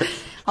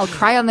 I'll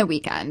cry on the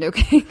weekend,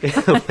 okay?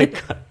 Oh my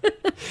God.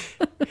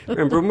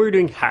 Remember when we were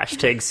doing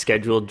hashtag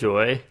schedule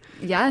joy?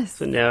 Yes.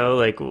 So now,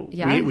 like,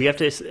 we have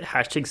to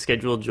hashtag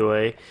schedule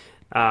joy.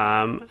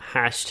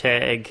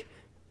 Hashtag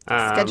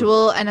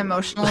schedule an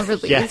emotional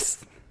release.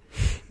 Yes.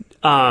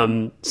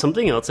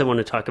 Something else I want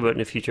to talk about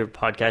in a future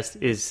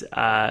podcast is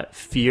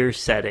fear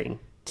setting.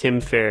 Tim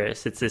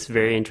Ferriss. It's this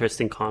very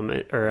interesting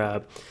comment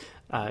or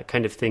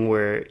kind of thing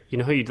where, you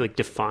know how you like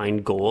define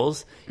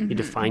goals? Mm-hmm. You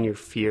define your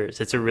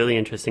fears. It's a really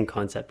interesting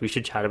concept. We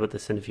should chat about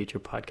this in a future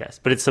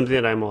podcast. But it's something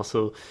that I'm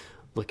also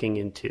looking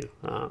into.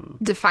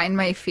 Define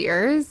my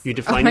fears? You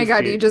define Oh my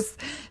God, you just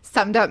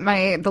summed up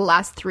the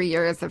last 3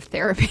 years of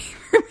therapy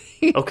for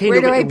me. Okay,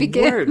 Where do I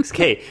begin? Works.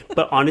 Okay,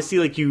 but honestly,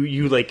 like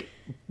you like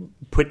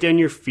put down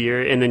your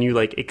fear and then you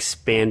like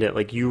expand it.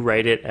 Like you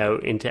write it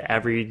out into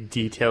every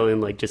detail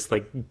and like just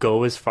like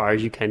go as far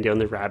as you can down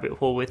the rabbit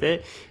hole with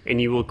it,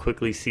 and you will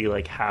quickly see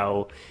like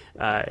how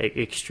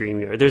extreme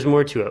you are. There's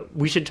more to it.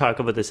 We should talk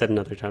about this at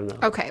another time,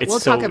 though. Okay, we'll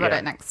talk about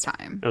it next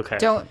time. Okay.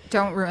 Don't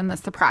ruin the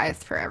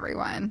surprise for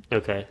everyone.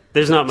 Okay.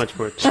 There's not much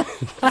more.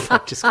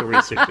 Just go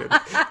research it.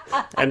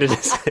 And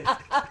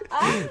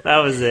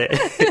that was it.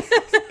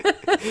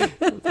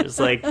 There's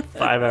like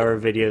 5-hour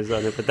videos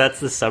on it, but that's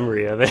the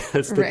summary of it.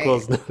 That's the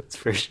Close Notes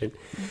version.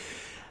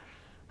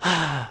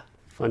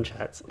 Fun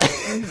chats.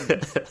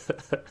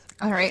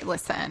 All right,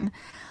 listen.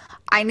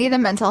 I need a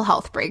mental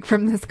health break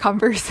from this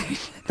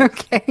conversation,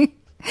 okay?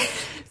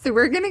 So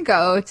we're going to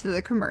go to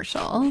the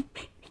commercial,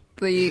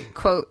 the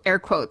quote, air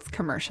quotes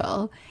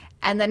commercial,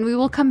 and then we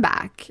will come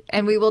back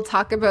and we will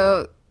talk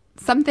about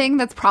something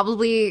that's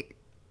probably,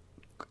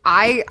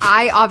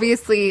 I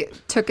obviously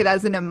took it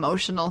as an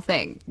emotional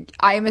thing.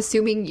 I am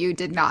assuming you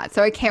did not.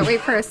 So I can't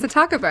wait for us to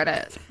talk about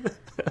it.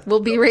 We'll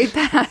be right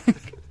back.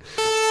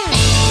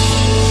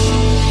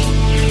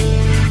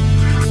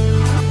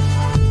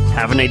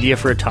 Have an idea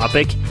for a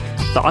topic?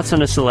 Thoughts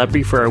on a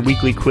celebrity for our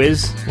weekly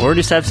quiz? Or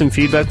just have some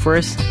feedback for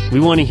us?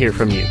 We want to hear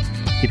from you.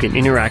 You can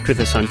interact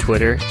with us on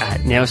Twitter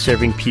at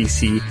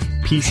NowServingPC,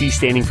 PC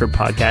standing for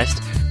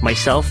podcast,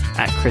 myself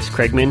at Chris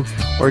Craigman,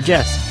 or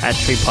Jess at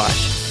Trey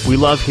Posh. We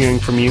love hearing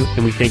from you,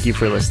 and we thank you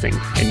for listening.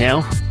 And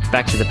now,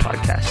 back to the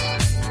podcast.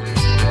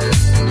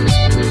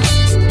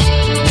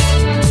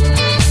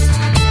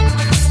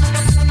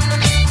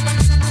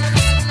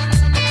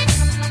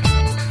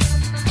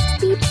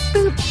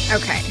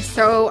 Okay,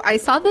 so I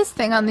saw this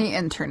thing on the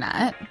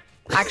internet.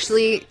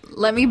 Actually,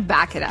 let me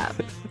back it up.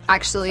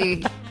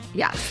 Actually,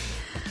 yes.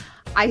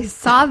 I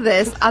saw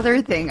this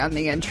other thing on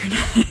the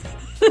internet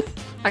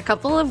a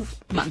couple of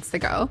months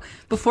ago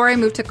before I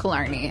moved to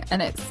Killarney,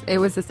 and it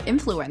was this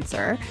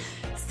influencer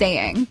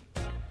saying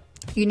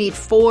you need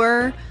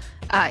 4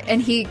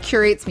 and he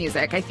curates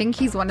music. I think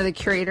he's one of the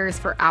curators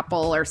for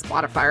Apple or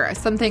Spotify or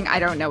something. I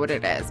don't know what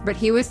it is. But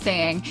he was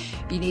saying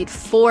you need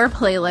 4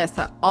 playlists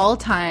at all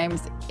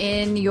times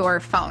in your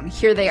phone.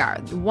 Here they are.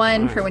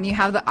 1 for when you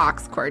have the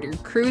aux cord. You're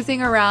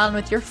cruising around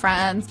with your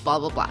friends, blah,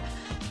 blah, blah.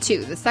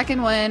 2, the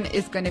second one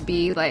is going to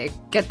be like,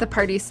 get the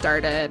party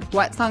started.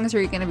 What songs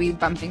are you going to be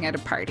bumping at a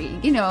party?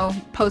 You know,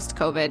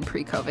 post-COVID,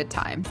 pre-COVID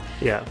times.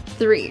 Yeah.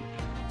 3,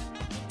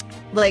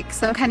 like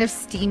some kind of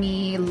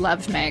steamy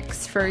love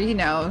mix for, you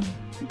know,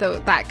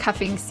 that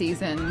cuffing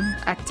season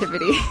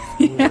activity.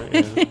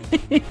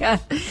 Yeah.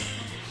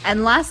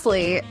 And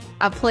lastly,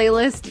 a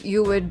playlist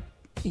you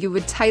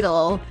would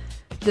title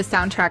The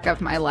Soundtrack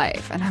of My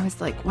Life. And I was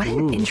like, what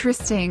an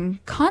interesting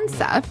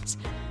concept,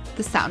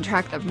 the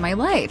soundtrack of my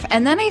life.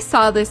 And then I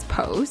saw this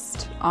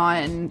post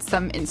on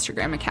some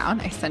Instagram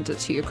account. I sent it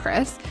to you,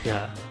 Chris.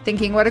 Yeah.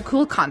 Thinking what a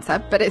cool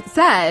concept. But it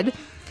said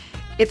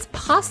it's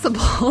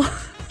possible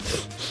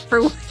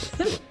for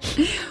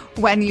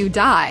when you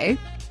die,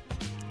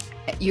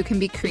 you can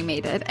be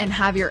cremated and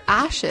have your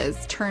ashes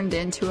turned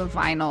into a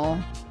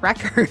vinyl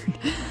record.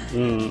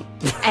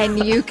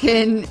 And you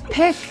can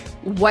pick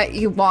what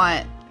you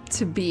want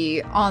to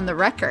be on the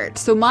record.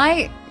 So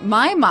my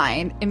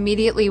mind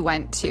immediately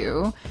went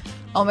to,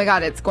 oh my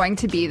God, it's going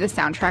to be the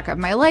soundtrack of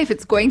my life.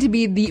 It's going to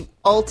be the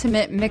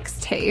ultimate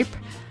mixtape.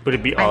 Would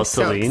it be all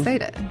Celine? I'm so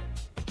excited.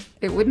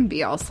 It wouldn't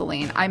be all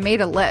Celine. I made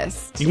a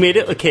list. You made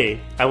it? Okay.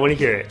 I want to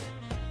hear it.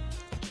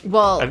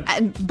 Well,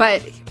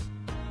 but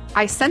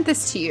I sent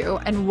this to you,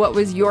 and what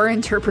was your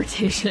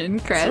interpretation,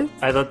 Chris?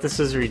 I thought this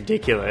was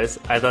ridiculous.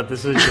 I thought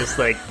this was just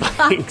like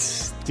fucking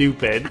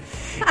stupid.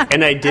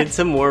 And I did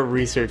some more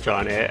research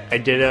on it. I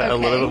did a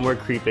little bit more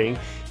creeping.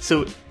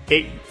 So,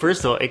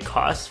 first of all, it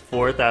costs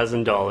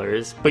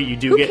 $4,000, but you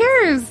do get... Who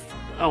cares?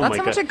 Oh That's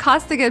how much it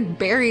costs to get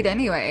buried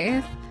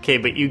anyway. Okay,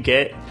 but you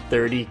get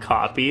 30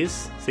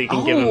 copies, so you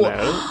can give them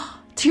out.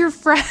 To your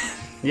friend.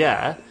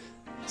 Yeah.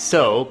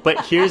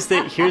 But here's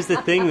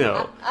the thing,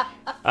 though.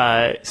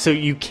 So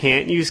you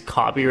can't use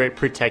copyright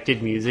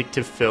protected music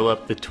to fill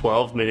up the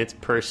 12 minutes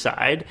per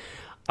side.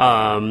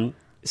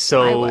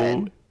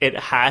 So it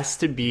has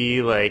to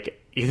be like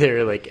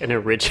either like an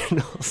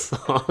original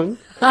song,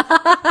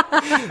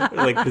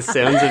 like the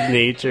sounds of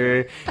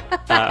nature,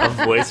 a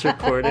voice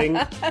recording,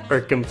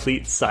 or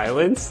complete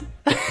silence.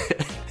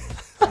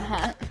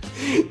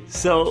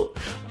 So,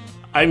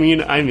 I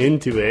mean, I'm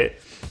into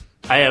it.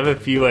 I have a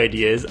few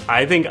ideas.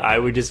 I think I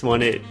would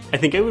want it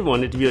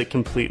to be like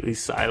completely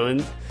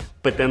silent,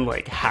 but then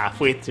like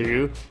halfway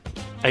through,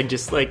 I'd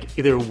just like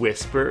either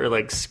whisper or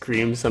like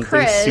scream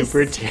something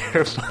super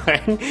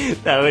terrifying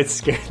that would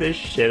scare the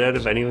shit out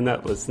of anyone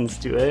that listens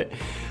to it.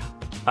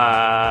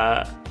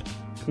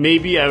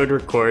 Maybe I would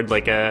record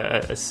like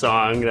a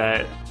song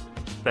that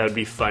would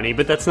be funny,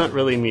 but that's not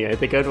really me. I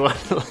think I'd want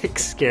to like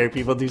scare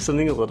people, do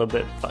something a little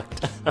bit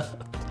fucked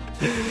up.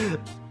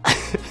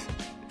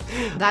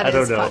 That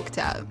is fucked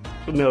up.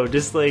 No,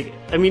 just like,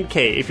 I mean,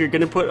 okay, if you're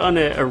going to put on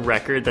a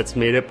record that's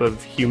made up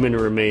of human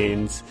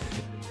remains,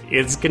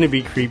 it's going to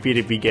be creepy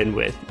to begin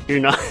with. You're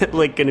not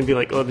like going to be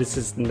like, oh, this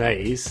is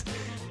nice.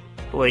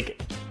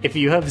 Like, if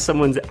you have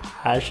someone's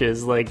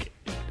ashes, like,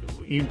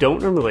 you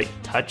don't normally like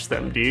touch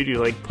them, dude. You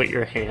like put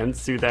your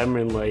hands through them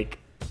and like,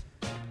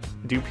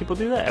 do people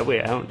do that?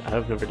 Wait,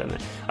 I've never done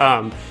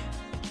that.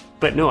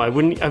 But no, I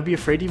wouldn't. I'd be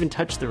afraid to even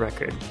touch the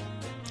record.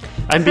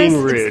 I'm being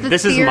rude.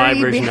 This is my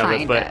version of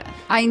it, but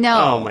I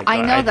know. Oh my God,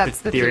 I know that's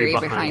the theory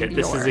behind it.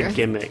 This is a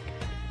gimmick.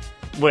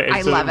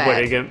 I love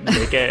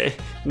it.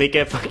 Make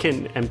a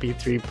fucking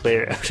MP3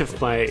 player out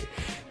of my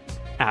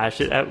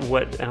ashes. I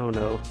don't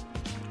know.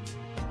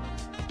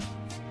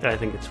 I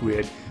think it's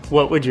weird.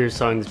 What would your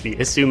songs be,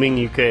 assuming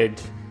you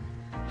could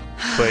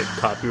put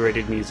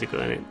copyrighted music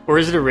on it? Or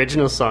is it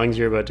original songs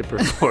you're about to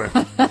perform?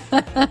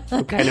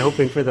 I'm kind of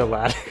hoping for the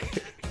latter.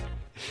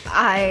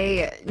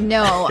 I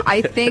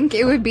think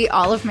it would be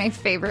all of my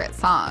favorite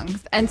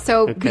songs. And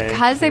so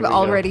because I've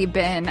already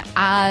been,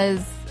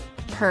 as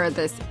per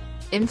this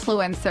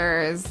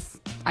influencer's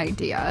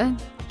idea,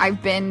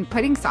 I've been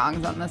putting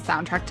songs on the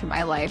soundtrack to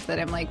my life that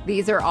I'm like,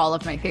 these are all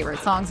of my favorite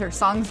songs, or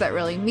songs that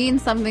really mean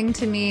something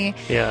to me.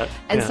 Yeah.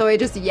 And so I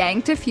just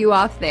yanked a few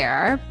off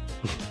there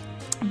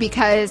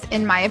because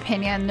in my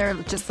opinion, they're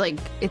just like,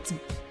 it's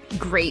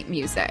great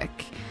music.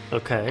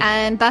 Okay.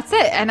 And that's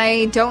it. And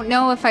I don't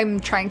know if I'm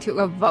trying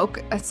to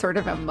evoke a sort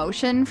of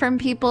emotion from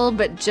people,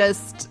 but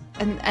just,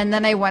 and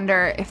then I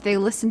wonder if they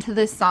listen to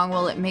this song,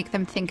 will it make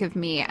them think of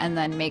me and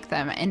then make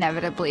them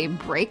inevitably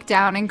break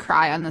down and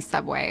cry on the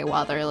subway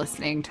while they're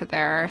listening to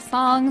their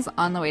songs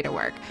on the way to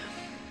work?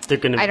 They're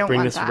going to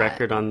bring this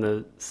record on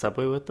the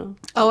subway with them?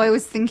 Oh, I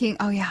was thinking,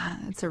 oh yeah,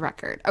 it's a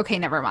record. Okay,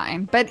 never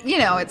mind. But, you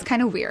know, it's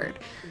kind of weird.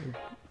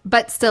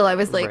 But still, I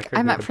was like,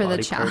 I'm up for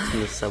the challenge.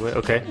 In the subway.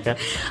 Okay, yeah.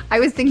 I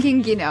was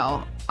thinking, you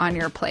know, on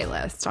your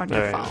playlist, on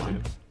your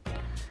phone.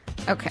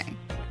 Yeah.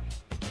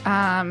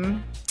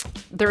 Okay.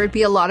 There would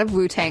be a lot of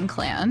Wu-Tang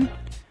Clan.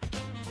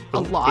 A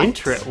lot.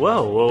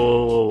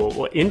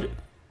 Whoa.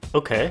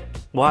 Okay.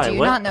 Why? Do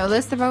you not know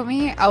this about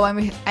me? Oh, I'm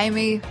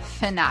a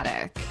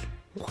fanatic.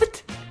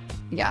 What?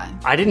 Yeah.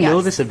 I didn't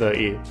know this about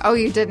you. Oh,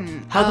 you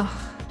didn't? How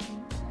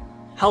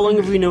long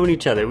have we known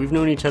each other? We've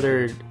known each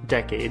other a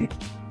decade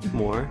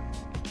more.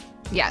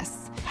 Yes.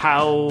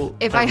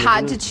 If I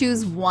had to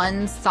choose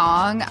one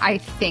song, I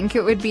think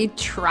it would be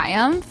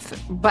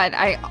Triumph, but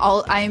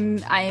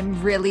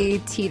I'm really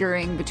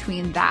teetering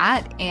between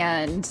that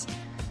and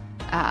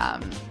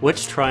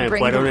which Triumph?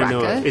 Why don't I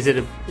know it? Is it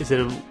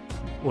a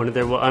one of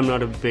their? Well, I'm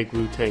not a big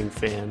Wu-Tang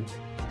fan.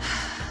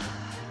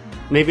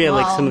 Maybe I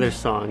like some of their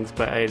songs,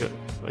 but I don't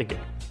like.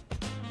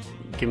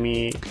 Give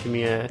me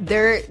a.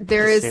 There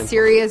is sample.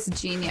 Serious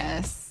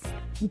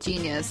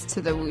genius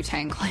to the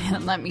Wu-Tang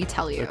Clan, let me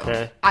tell you.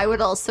 Okay. I would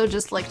also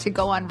just like to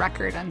go on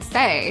record and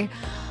say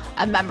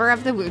a member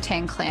of the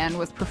Wu-Tang Clan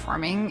was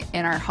performing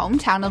in our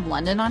hometown of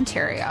London,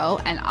 Ontario,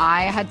 and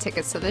I had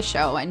tickets to the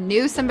show and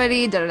knew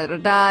somebody,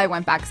 I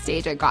went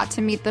backstage, I got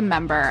to meet the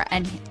member,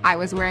 and I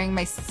was wearing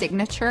my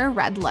signature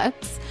red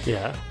lips.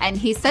 Yeah. And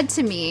he said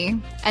to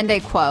me, and I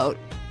quote,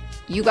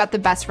 "You got the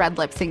best red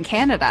lips in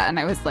Canada." And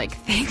I was like,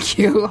 thank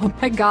you. Oh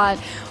my God.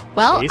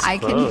 Well,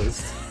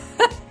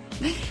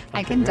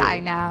 I can die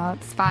now.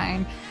 It's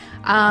fine.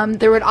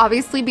 There would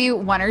obviously be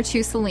one or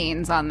two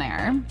Celines on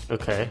there.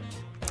 Okay.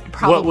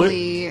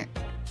 Probably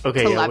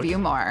To Love You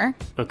More.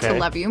 Okay. To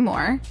Love You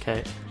More.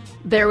 Okay.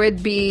 There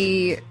would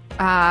be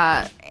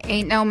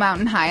Ain't No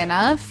Mountain High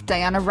Enough,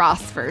 Diana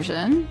Ross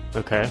version.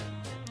 Okay.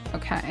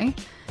 Okay.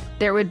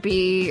 There would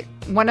be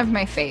one of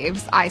my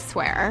faves, I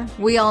Swear.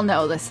 We all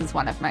know this is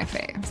one of my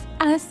faves.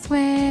 I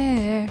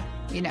swear.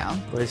 You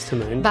know. Boyz II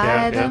Men.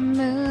 By the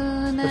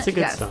moon. That's a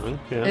good song.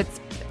 Yeah. It's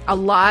a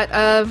lot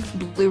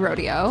of Blue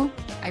Rodeo.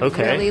 I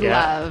really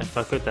love. I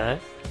fuck with that.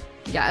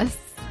 Yes.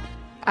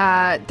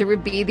 There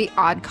would be the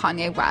odd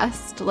Kanye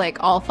West,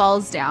 like All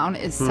Falls Down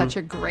is such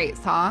a great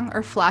song,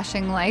 or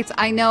Flashing Lights.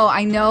 I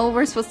know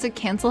we're supposed to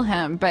cancel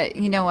him, but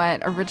you know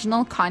what?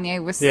 Original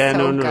Kanye was so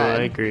good.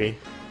 I agree.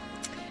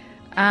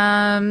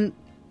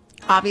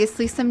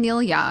 obviously some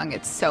Neil Young.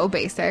 It's so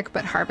basic,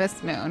 but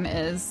Harvest Moon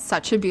is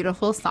such a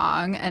beautiful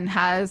song and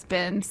has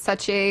been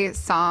such a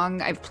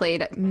song I've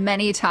played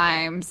many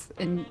times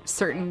in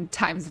certain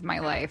times of my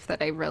life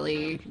that I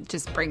really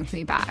just brings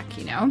me back,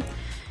 you know?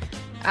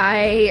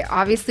 I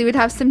obviously would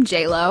have some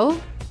J-Lo.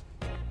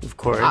 Of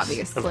course.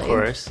 Obviously. Of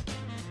course.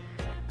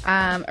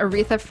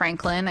 Aretha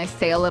Franklin, I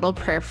Say a Little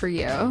Prayer for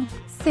You.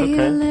 Say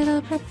a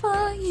little prayer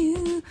for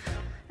you.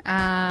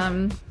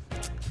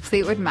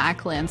 Fleetwood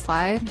Mac,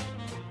 Landslide.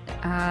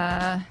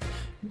 Bob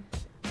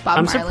I'm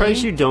Marley.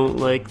 surprised you don't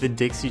like the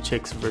Dixie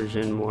Chicks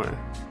version more.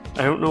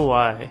 I don't know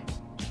why.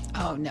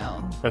 Oh,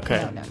 no.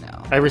 Okay.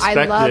 No. I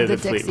respect love the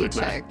Dixie Fleetwood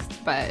Mac. Chicks,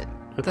 but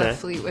the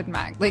Fleetwood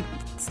Mac. Like,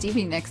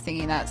 Stevie Nicks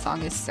singing that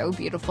song is so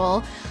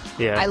beautiful.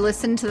 Yeah. I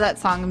listened to that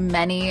song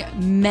many,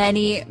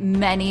 many,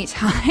 many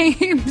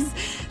times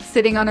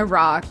sitting on a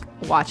rock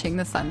watching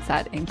the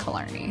sunset in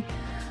Killarney.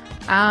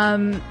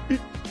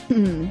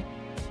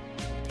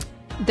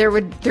 There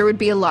would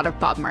be a lot of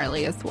Bob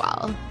Marley as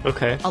well.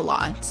 Okay. A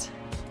lot.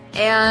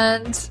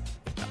 And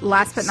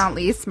last but not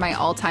least, my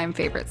all-time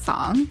favorite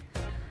song,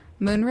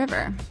 Moon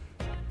River.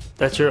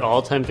 That's your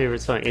all-time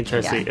favorite song.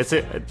 Interesting. Yeah.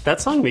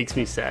 That song makes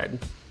me sad.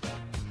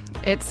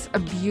 It's a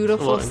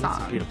beautiful song.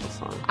 It's a beautiful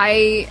song.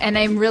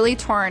 I'm really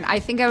torn. I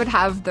think I would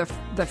have the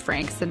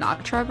Frank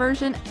Sinatra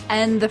version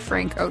and the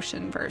Frank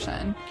Ocean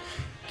version.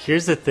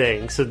 Here's the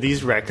thing. So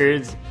these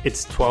records,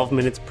 it's 12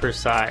 minutes per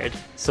side.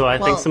 So I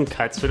think some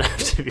cuts would have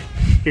to be...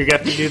 You're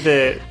going to have to do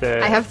the...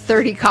 I have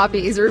 30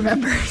 copies,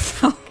 remember?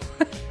 So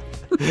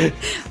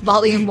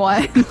Volume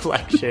 1.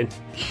 Collection.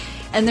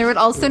 And there would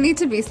also need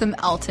to be some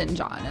Elton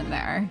John in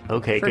there.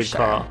 Okay, good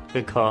call.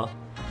 Good call.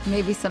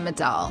 Maybe some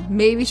Adele.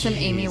 Maybe some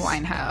Amy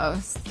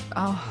Winehouse.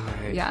 Oh,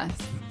 right. Yes.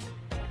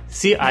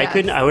 See,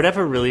 yes. I would have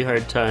a really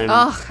hard time.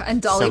 Oh,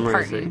 and Dolly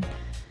Parton.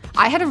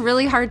 I had a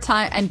really hard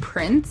time. And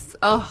Prince.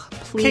 Oh,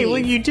 please. Okay, well,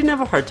 you didn't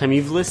have a hard time.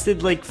 You've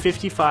listed like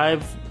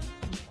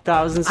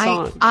 55,000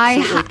 songs.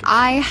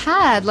 I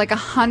had like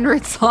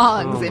 100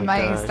 songs in my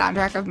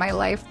soundtrack of my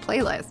life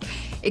playlist.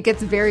 It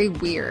gets very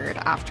weird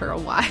after a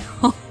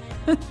while.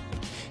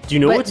 Do you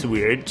know what's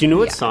weird? Do you know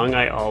what song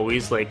I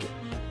always like?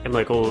 I'm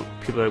like, oh,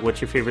 people are like, what's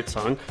your favorite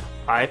song?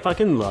 I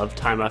fucking love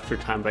Time After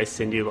Time by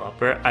Cyndi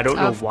Lauper. I don't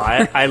know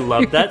why. I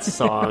love that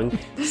song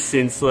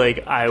since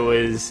like I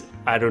was,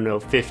 I don't know,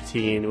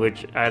 15,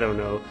 which I don't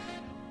know.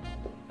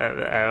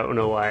 I don't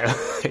know why I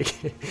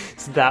like it.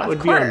 So that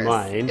would be on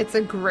mine. It's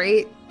a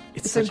great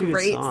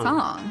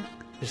song.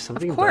 There's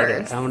something about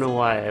it. I don't know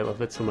why I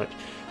love it so much.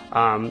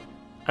 I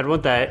don't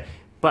want that.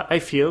 But I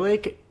feel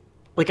like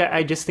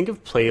I just think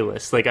of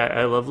playlists. Like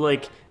I love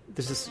like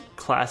there's this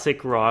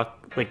classic rock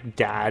like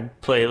dad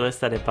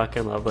playlist that I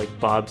fucking love, like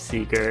Bob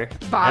Seger.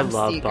 I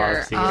love Bob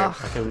Seger.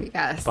 Oh,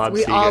 yes,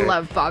 we all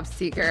love Bob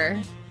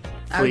Seger.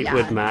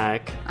 Fleetwood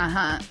Mac.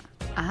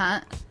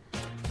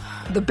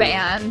 The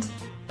band.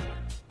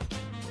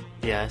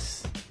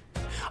 Yes.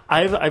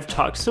 I've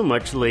talked so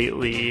much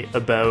lately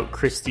about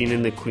Christine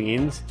and the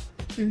Queens.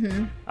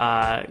 Mm-hmm.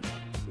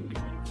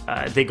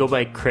 They go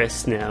by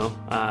Chris now.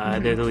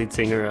 They're the lead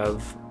singer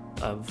of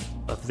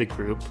the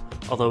group,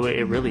 although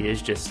it really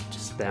is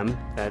just them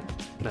that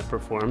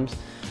performs.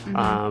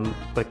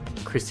 But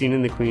Christine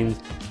and the Queens,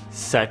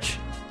 such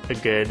a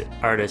good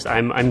artist.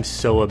 I'm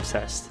so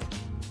obsessed.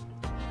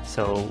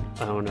 So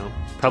I don't know,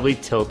 probably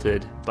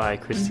Tilted by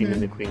Christine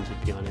and the Queens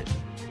would be on it.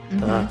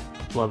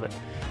 Love it.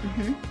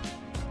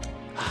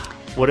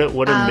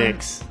 What a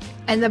mix.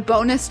 And the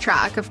bonus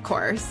track, of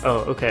course. Oh,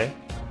 okay.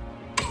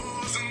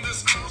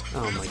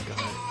 Oh my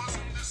god.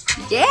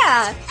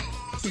 Yeah.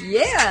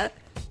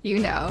 You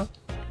know.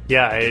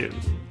 Yeah.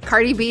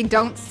 Cardi B,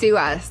 don't sue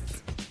us.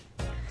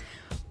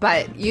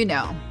 But you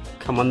know.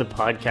 Come on the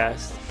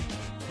podcast.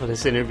 Let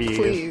us interview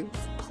you.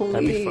 Please.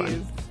 That'd be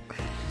fun.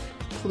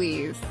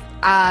 Please.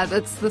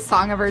 That's the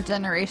song of our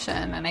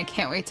generation, and I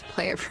can't wait to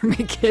play it for my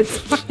kids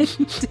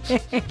one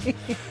day.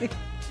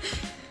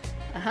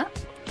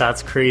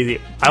 That's crazy.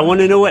 I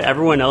want to know what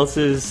everyone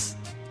else's...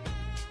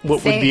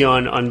 What would be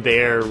on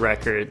their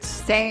records.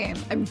 Same.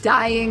 I'm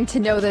dying to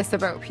know this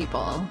about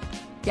people.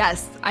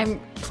 Yes,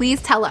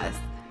 please tell us.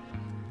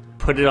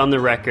 Put it on the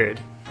record.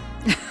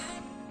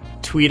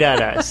 Tweet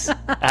at us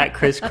at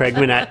Chris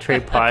Craigman, at Trey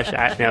Posh,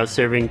 at Now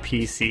Serving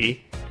PC.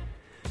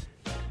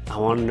 I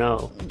want to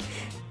know.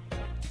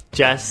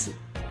 Jess,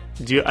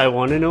 I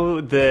want to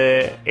know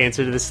the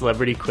answer to the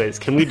celebrity quiz.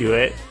 Can we do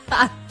it?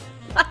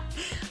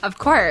 Of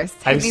course.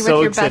 Hit me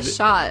with your best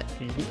shot.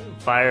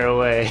 Fire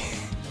away.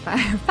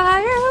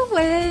 Fire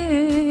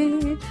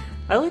away.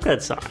 I like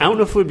that song. I don't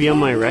know if it would be on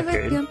my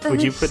record.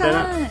 Would you put that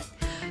up?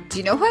 Do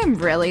you know who I'm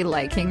really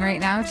liking right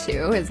now,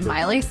 too? Is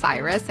Miley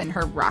Cyrus in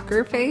her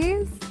rocker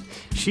phase.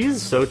 She's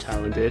so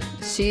talented.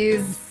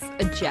 She's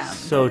a gem.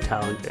 So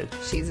talented.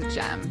 She's a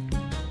gem.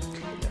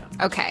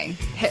 Okay.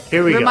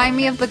 Here we go. Remind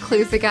me of the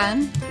clues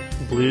again.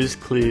 Blues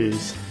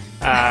Clues.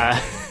 I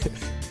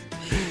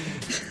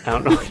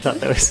don't know. I thought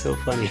that was so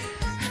funny.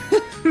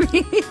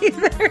 Me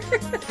either.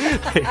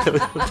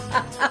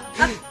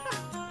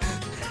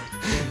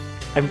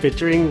 I'm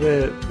picturing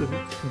the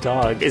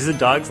dog. Is the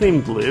dog's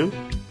name Blue?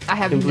 I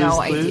have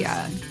no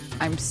idea.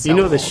 I'm so You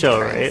know the old, show,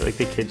 Chris. right? Like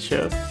the kids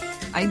show?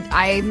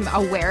 I'm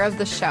aware of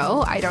the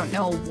show. I don't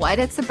know what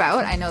it's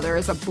about. I know there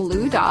is a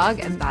blue dog,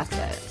 and that's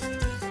it.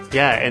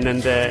 Yeah, and then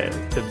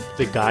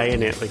the guy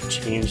in it like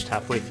changed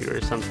halfway through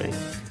or something.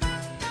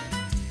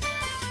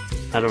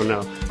 I don't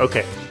know.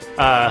 Okay.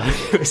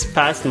 It was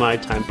past my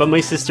time, but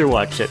my sister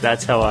watched it.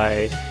 That's how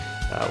I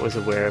was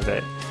aware of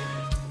it.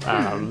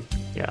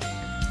 Yeah.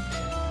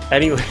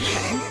 Anyway.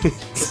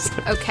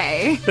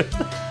 Okay.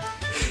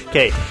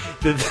 Okay.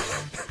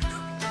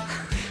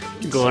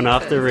 Going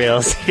off the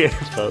rails here,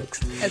 folks.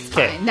 It's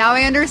fine. Now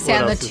I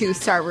understand the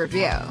 2-star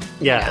review.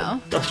 Yeah. You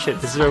know? Oh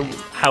shit. This is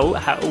how.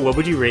 What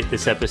would you rate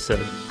this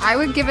episode? I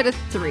would give it a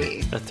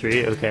 3. A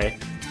 3. Okay.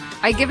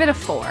 I give it a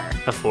 4.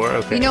 A 4.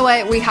 Okay. You know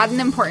what? We had an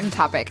important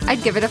topic.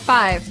 I'd give it a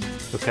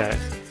 5. Okay.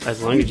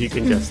 As long as you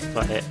can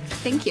justify it.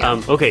 Thank you.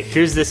 Okay.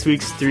 Here's this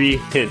week's 3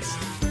 hints.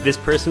 This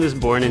person was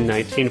born in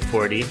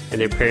 1940,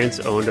 and their parents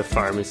owned a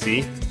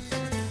pharmacy.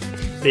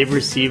 They've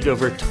received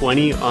over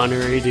 20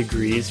 honorary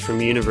degrees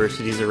from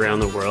universities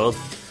around the world.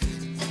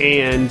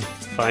 And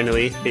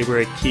finally, they were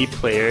a key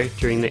player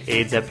during the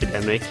AIDS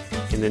epidemic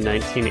in the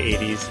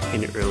 1980s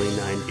and early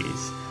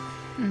 90s.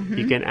 Mm-hmm.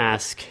 You can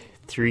ask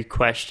 3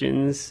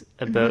 questions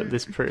about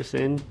this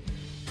person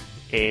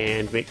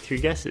and make 3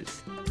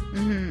 guesses.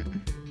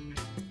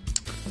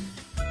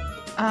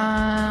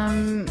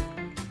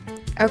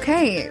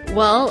 Okay.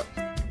 Well,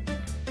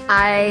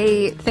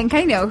 I think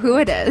I know who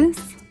it is.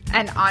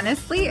 And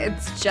honestly,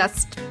 it's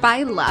just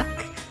by luck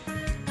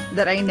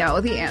that I know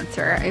the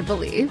answer, I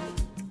believe.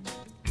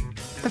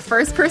 The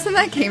first person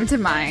that came to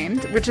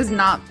mind, which is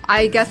not,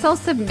 I guess I'll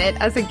submit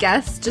as a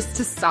guess just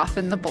to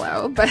soften the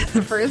blow, but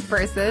the first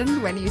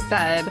person, when you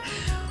said,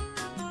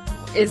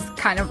 is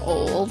kind of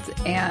old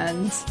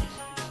and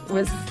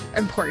was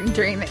important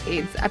during the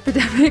AIDS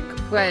epidemic,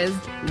 was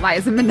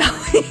Liza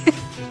Minnelli.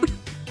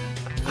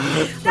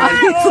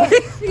 Obviously.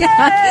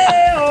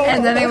 Yeah.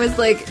 And then I was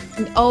like,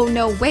 oh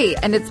no, wait.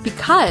 And it's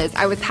because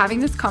I was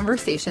having this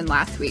conversation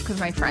last week with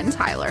my friend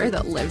Tyler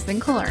that lives in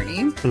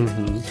Killarney.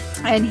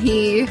 Mm-hmm. And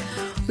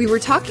we were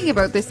talking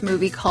about this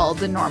movie called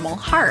The Normal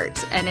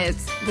Heart. And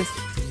it's this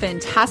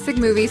fantastic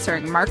movie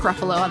starring Mark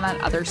Ruffalo and that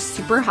other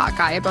super hot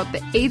guy about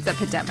the AIDS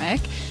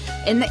epidemic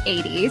in the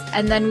 80s.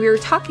 And then we were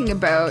talking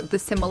about the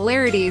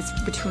similarities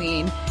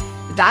between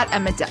that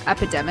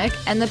epidemic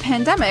and the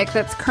pandemic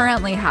that's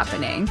currently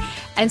happening.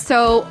 And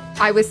so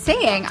I was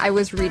saying, I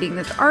was reading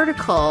this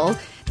article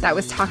that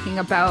was talking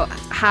about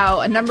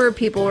how a number of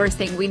people were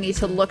saying we need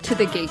to look to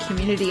the gay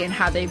community and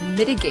how they've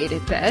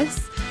mitigated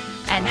this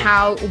and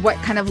what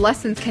kind of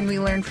lessons can we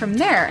learn from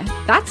there.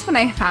 That's when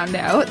I found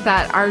out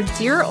that our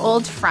dear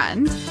old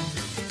friend,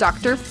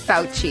 Dr.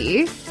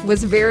 Fauci,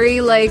 was very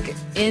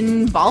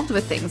involved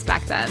with things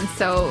back then.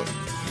 So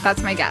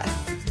that's my guess.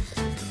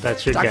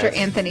 That's your Dr. guess.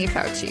 Anthony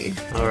Fauci.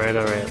 All right.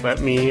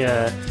 Let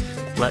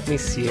me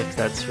see if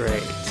that's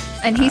right.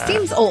 And he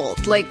seems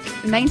old,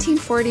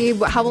 1940.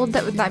 How old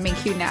would that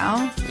make you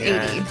now? 80.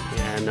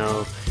 Yeah,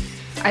 no.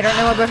 I don't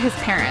know about his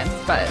parents,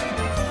 but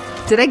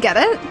did I get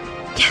it?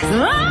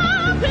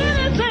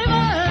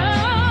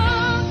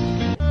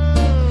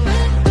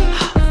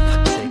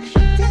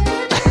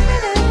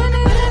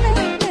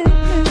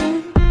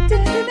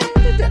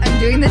 I'm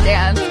doing the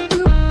dance.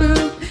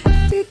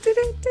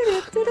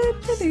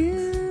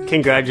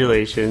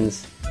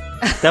 Congratulations.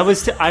 That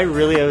was I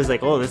was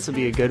like, oh, this will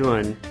be a good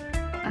one.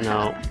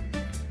 No.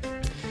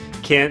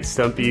 Can't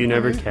stump you,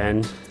 never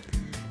can.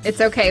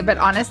 It's okay, but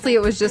honestly,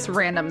 it was just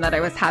random that I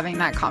was having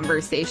that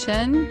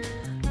conversation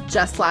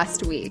just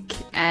last week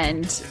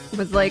and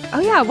was like, oh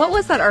yeah, what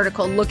was that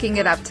article? Looking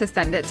it up to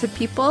send it to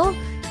people.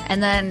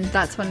 And then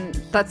that's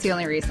the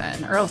only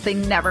reason, or else they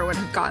never would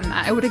have gotten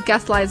that. I would have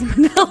guessed Liza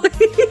Minnelli.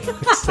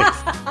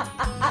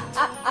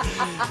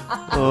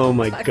 Oh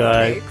my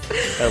God.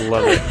 I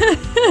love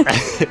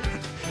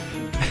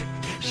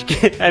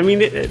it. I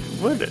mean, it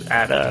would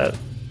add up.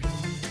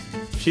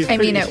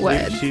 It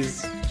would.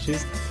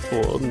 She's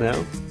old now.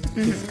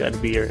 Mm-hmm. She's got to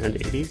be around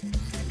 80.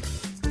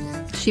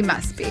 She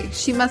must be.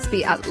 She must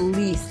be at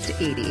least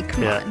 80.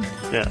 Come on.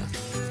 Yeah.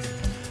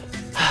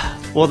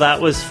 Well,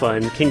 that was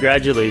fun.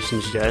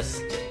 Congratulations, Jess.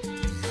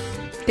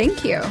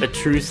 Thank you. A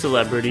true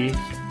celebrity.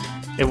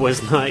 It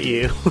was not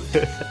you.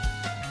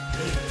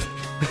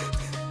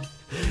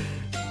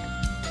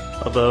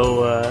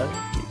 Although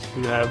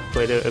you have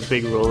played a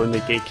big role in the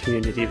gay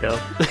community, though.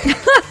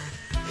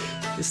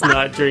 Just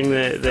not during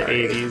the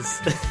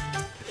 80s.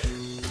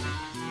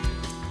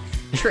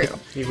 True.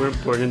 You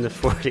weren't born in the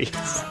 40s.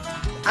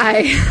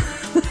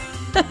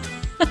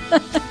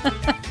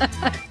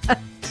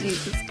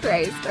 Jesus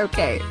Christ.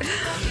 Okay.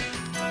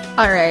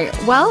 All right.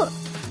 Well,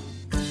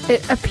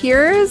 it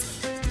appears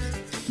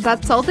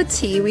that's all the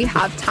tea we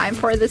have time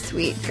for this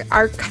week.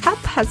 Our cup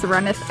has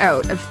runneth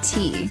out of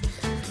tea.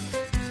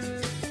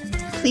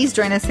 Please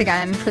join us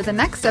again for the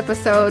next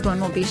episode when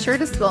we'll be sure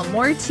to spill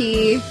more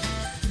tea,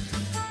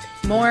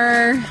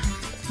 more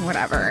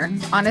whatever.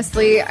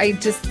 Honestly, I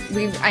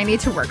need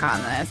to work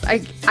on this.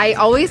 I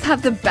always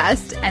have the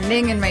best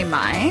ending in my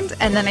mind,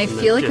 and then I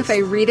feel like if I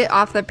read it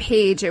off the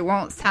page, it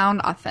won't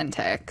sound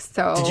authentic.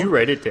 So did you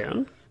write it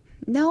down?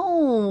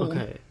 No.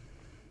 Okay.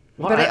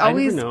 Well, but I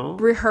always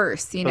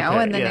rehearse, and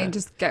then I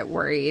just get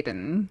worried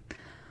and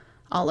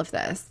all of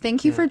this.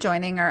 Thank you for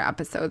joining our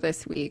episode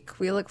this week.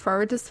 We look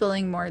forward to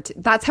spilling more.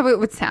 That's how it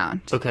would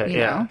sound. Okay.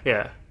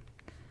 Yeah.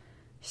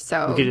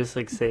 So we could just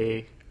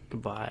say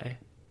goodbye.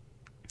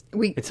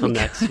 Until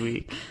next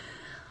week.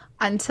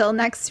 Until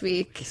next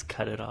week. Just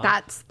cut it off.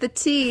 That's the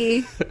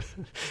tea.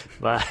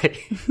 Bye.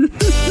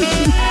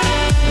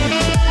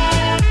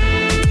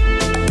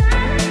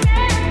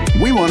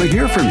 We want to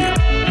hear from you.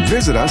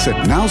 Visit us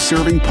at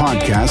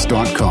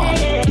nowservingpodcast.com.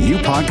 New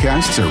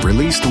podcasts are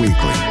released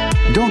weekly.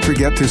 Don't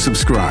forget to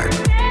subscribe.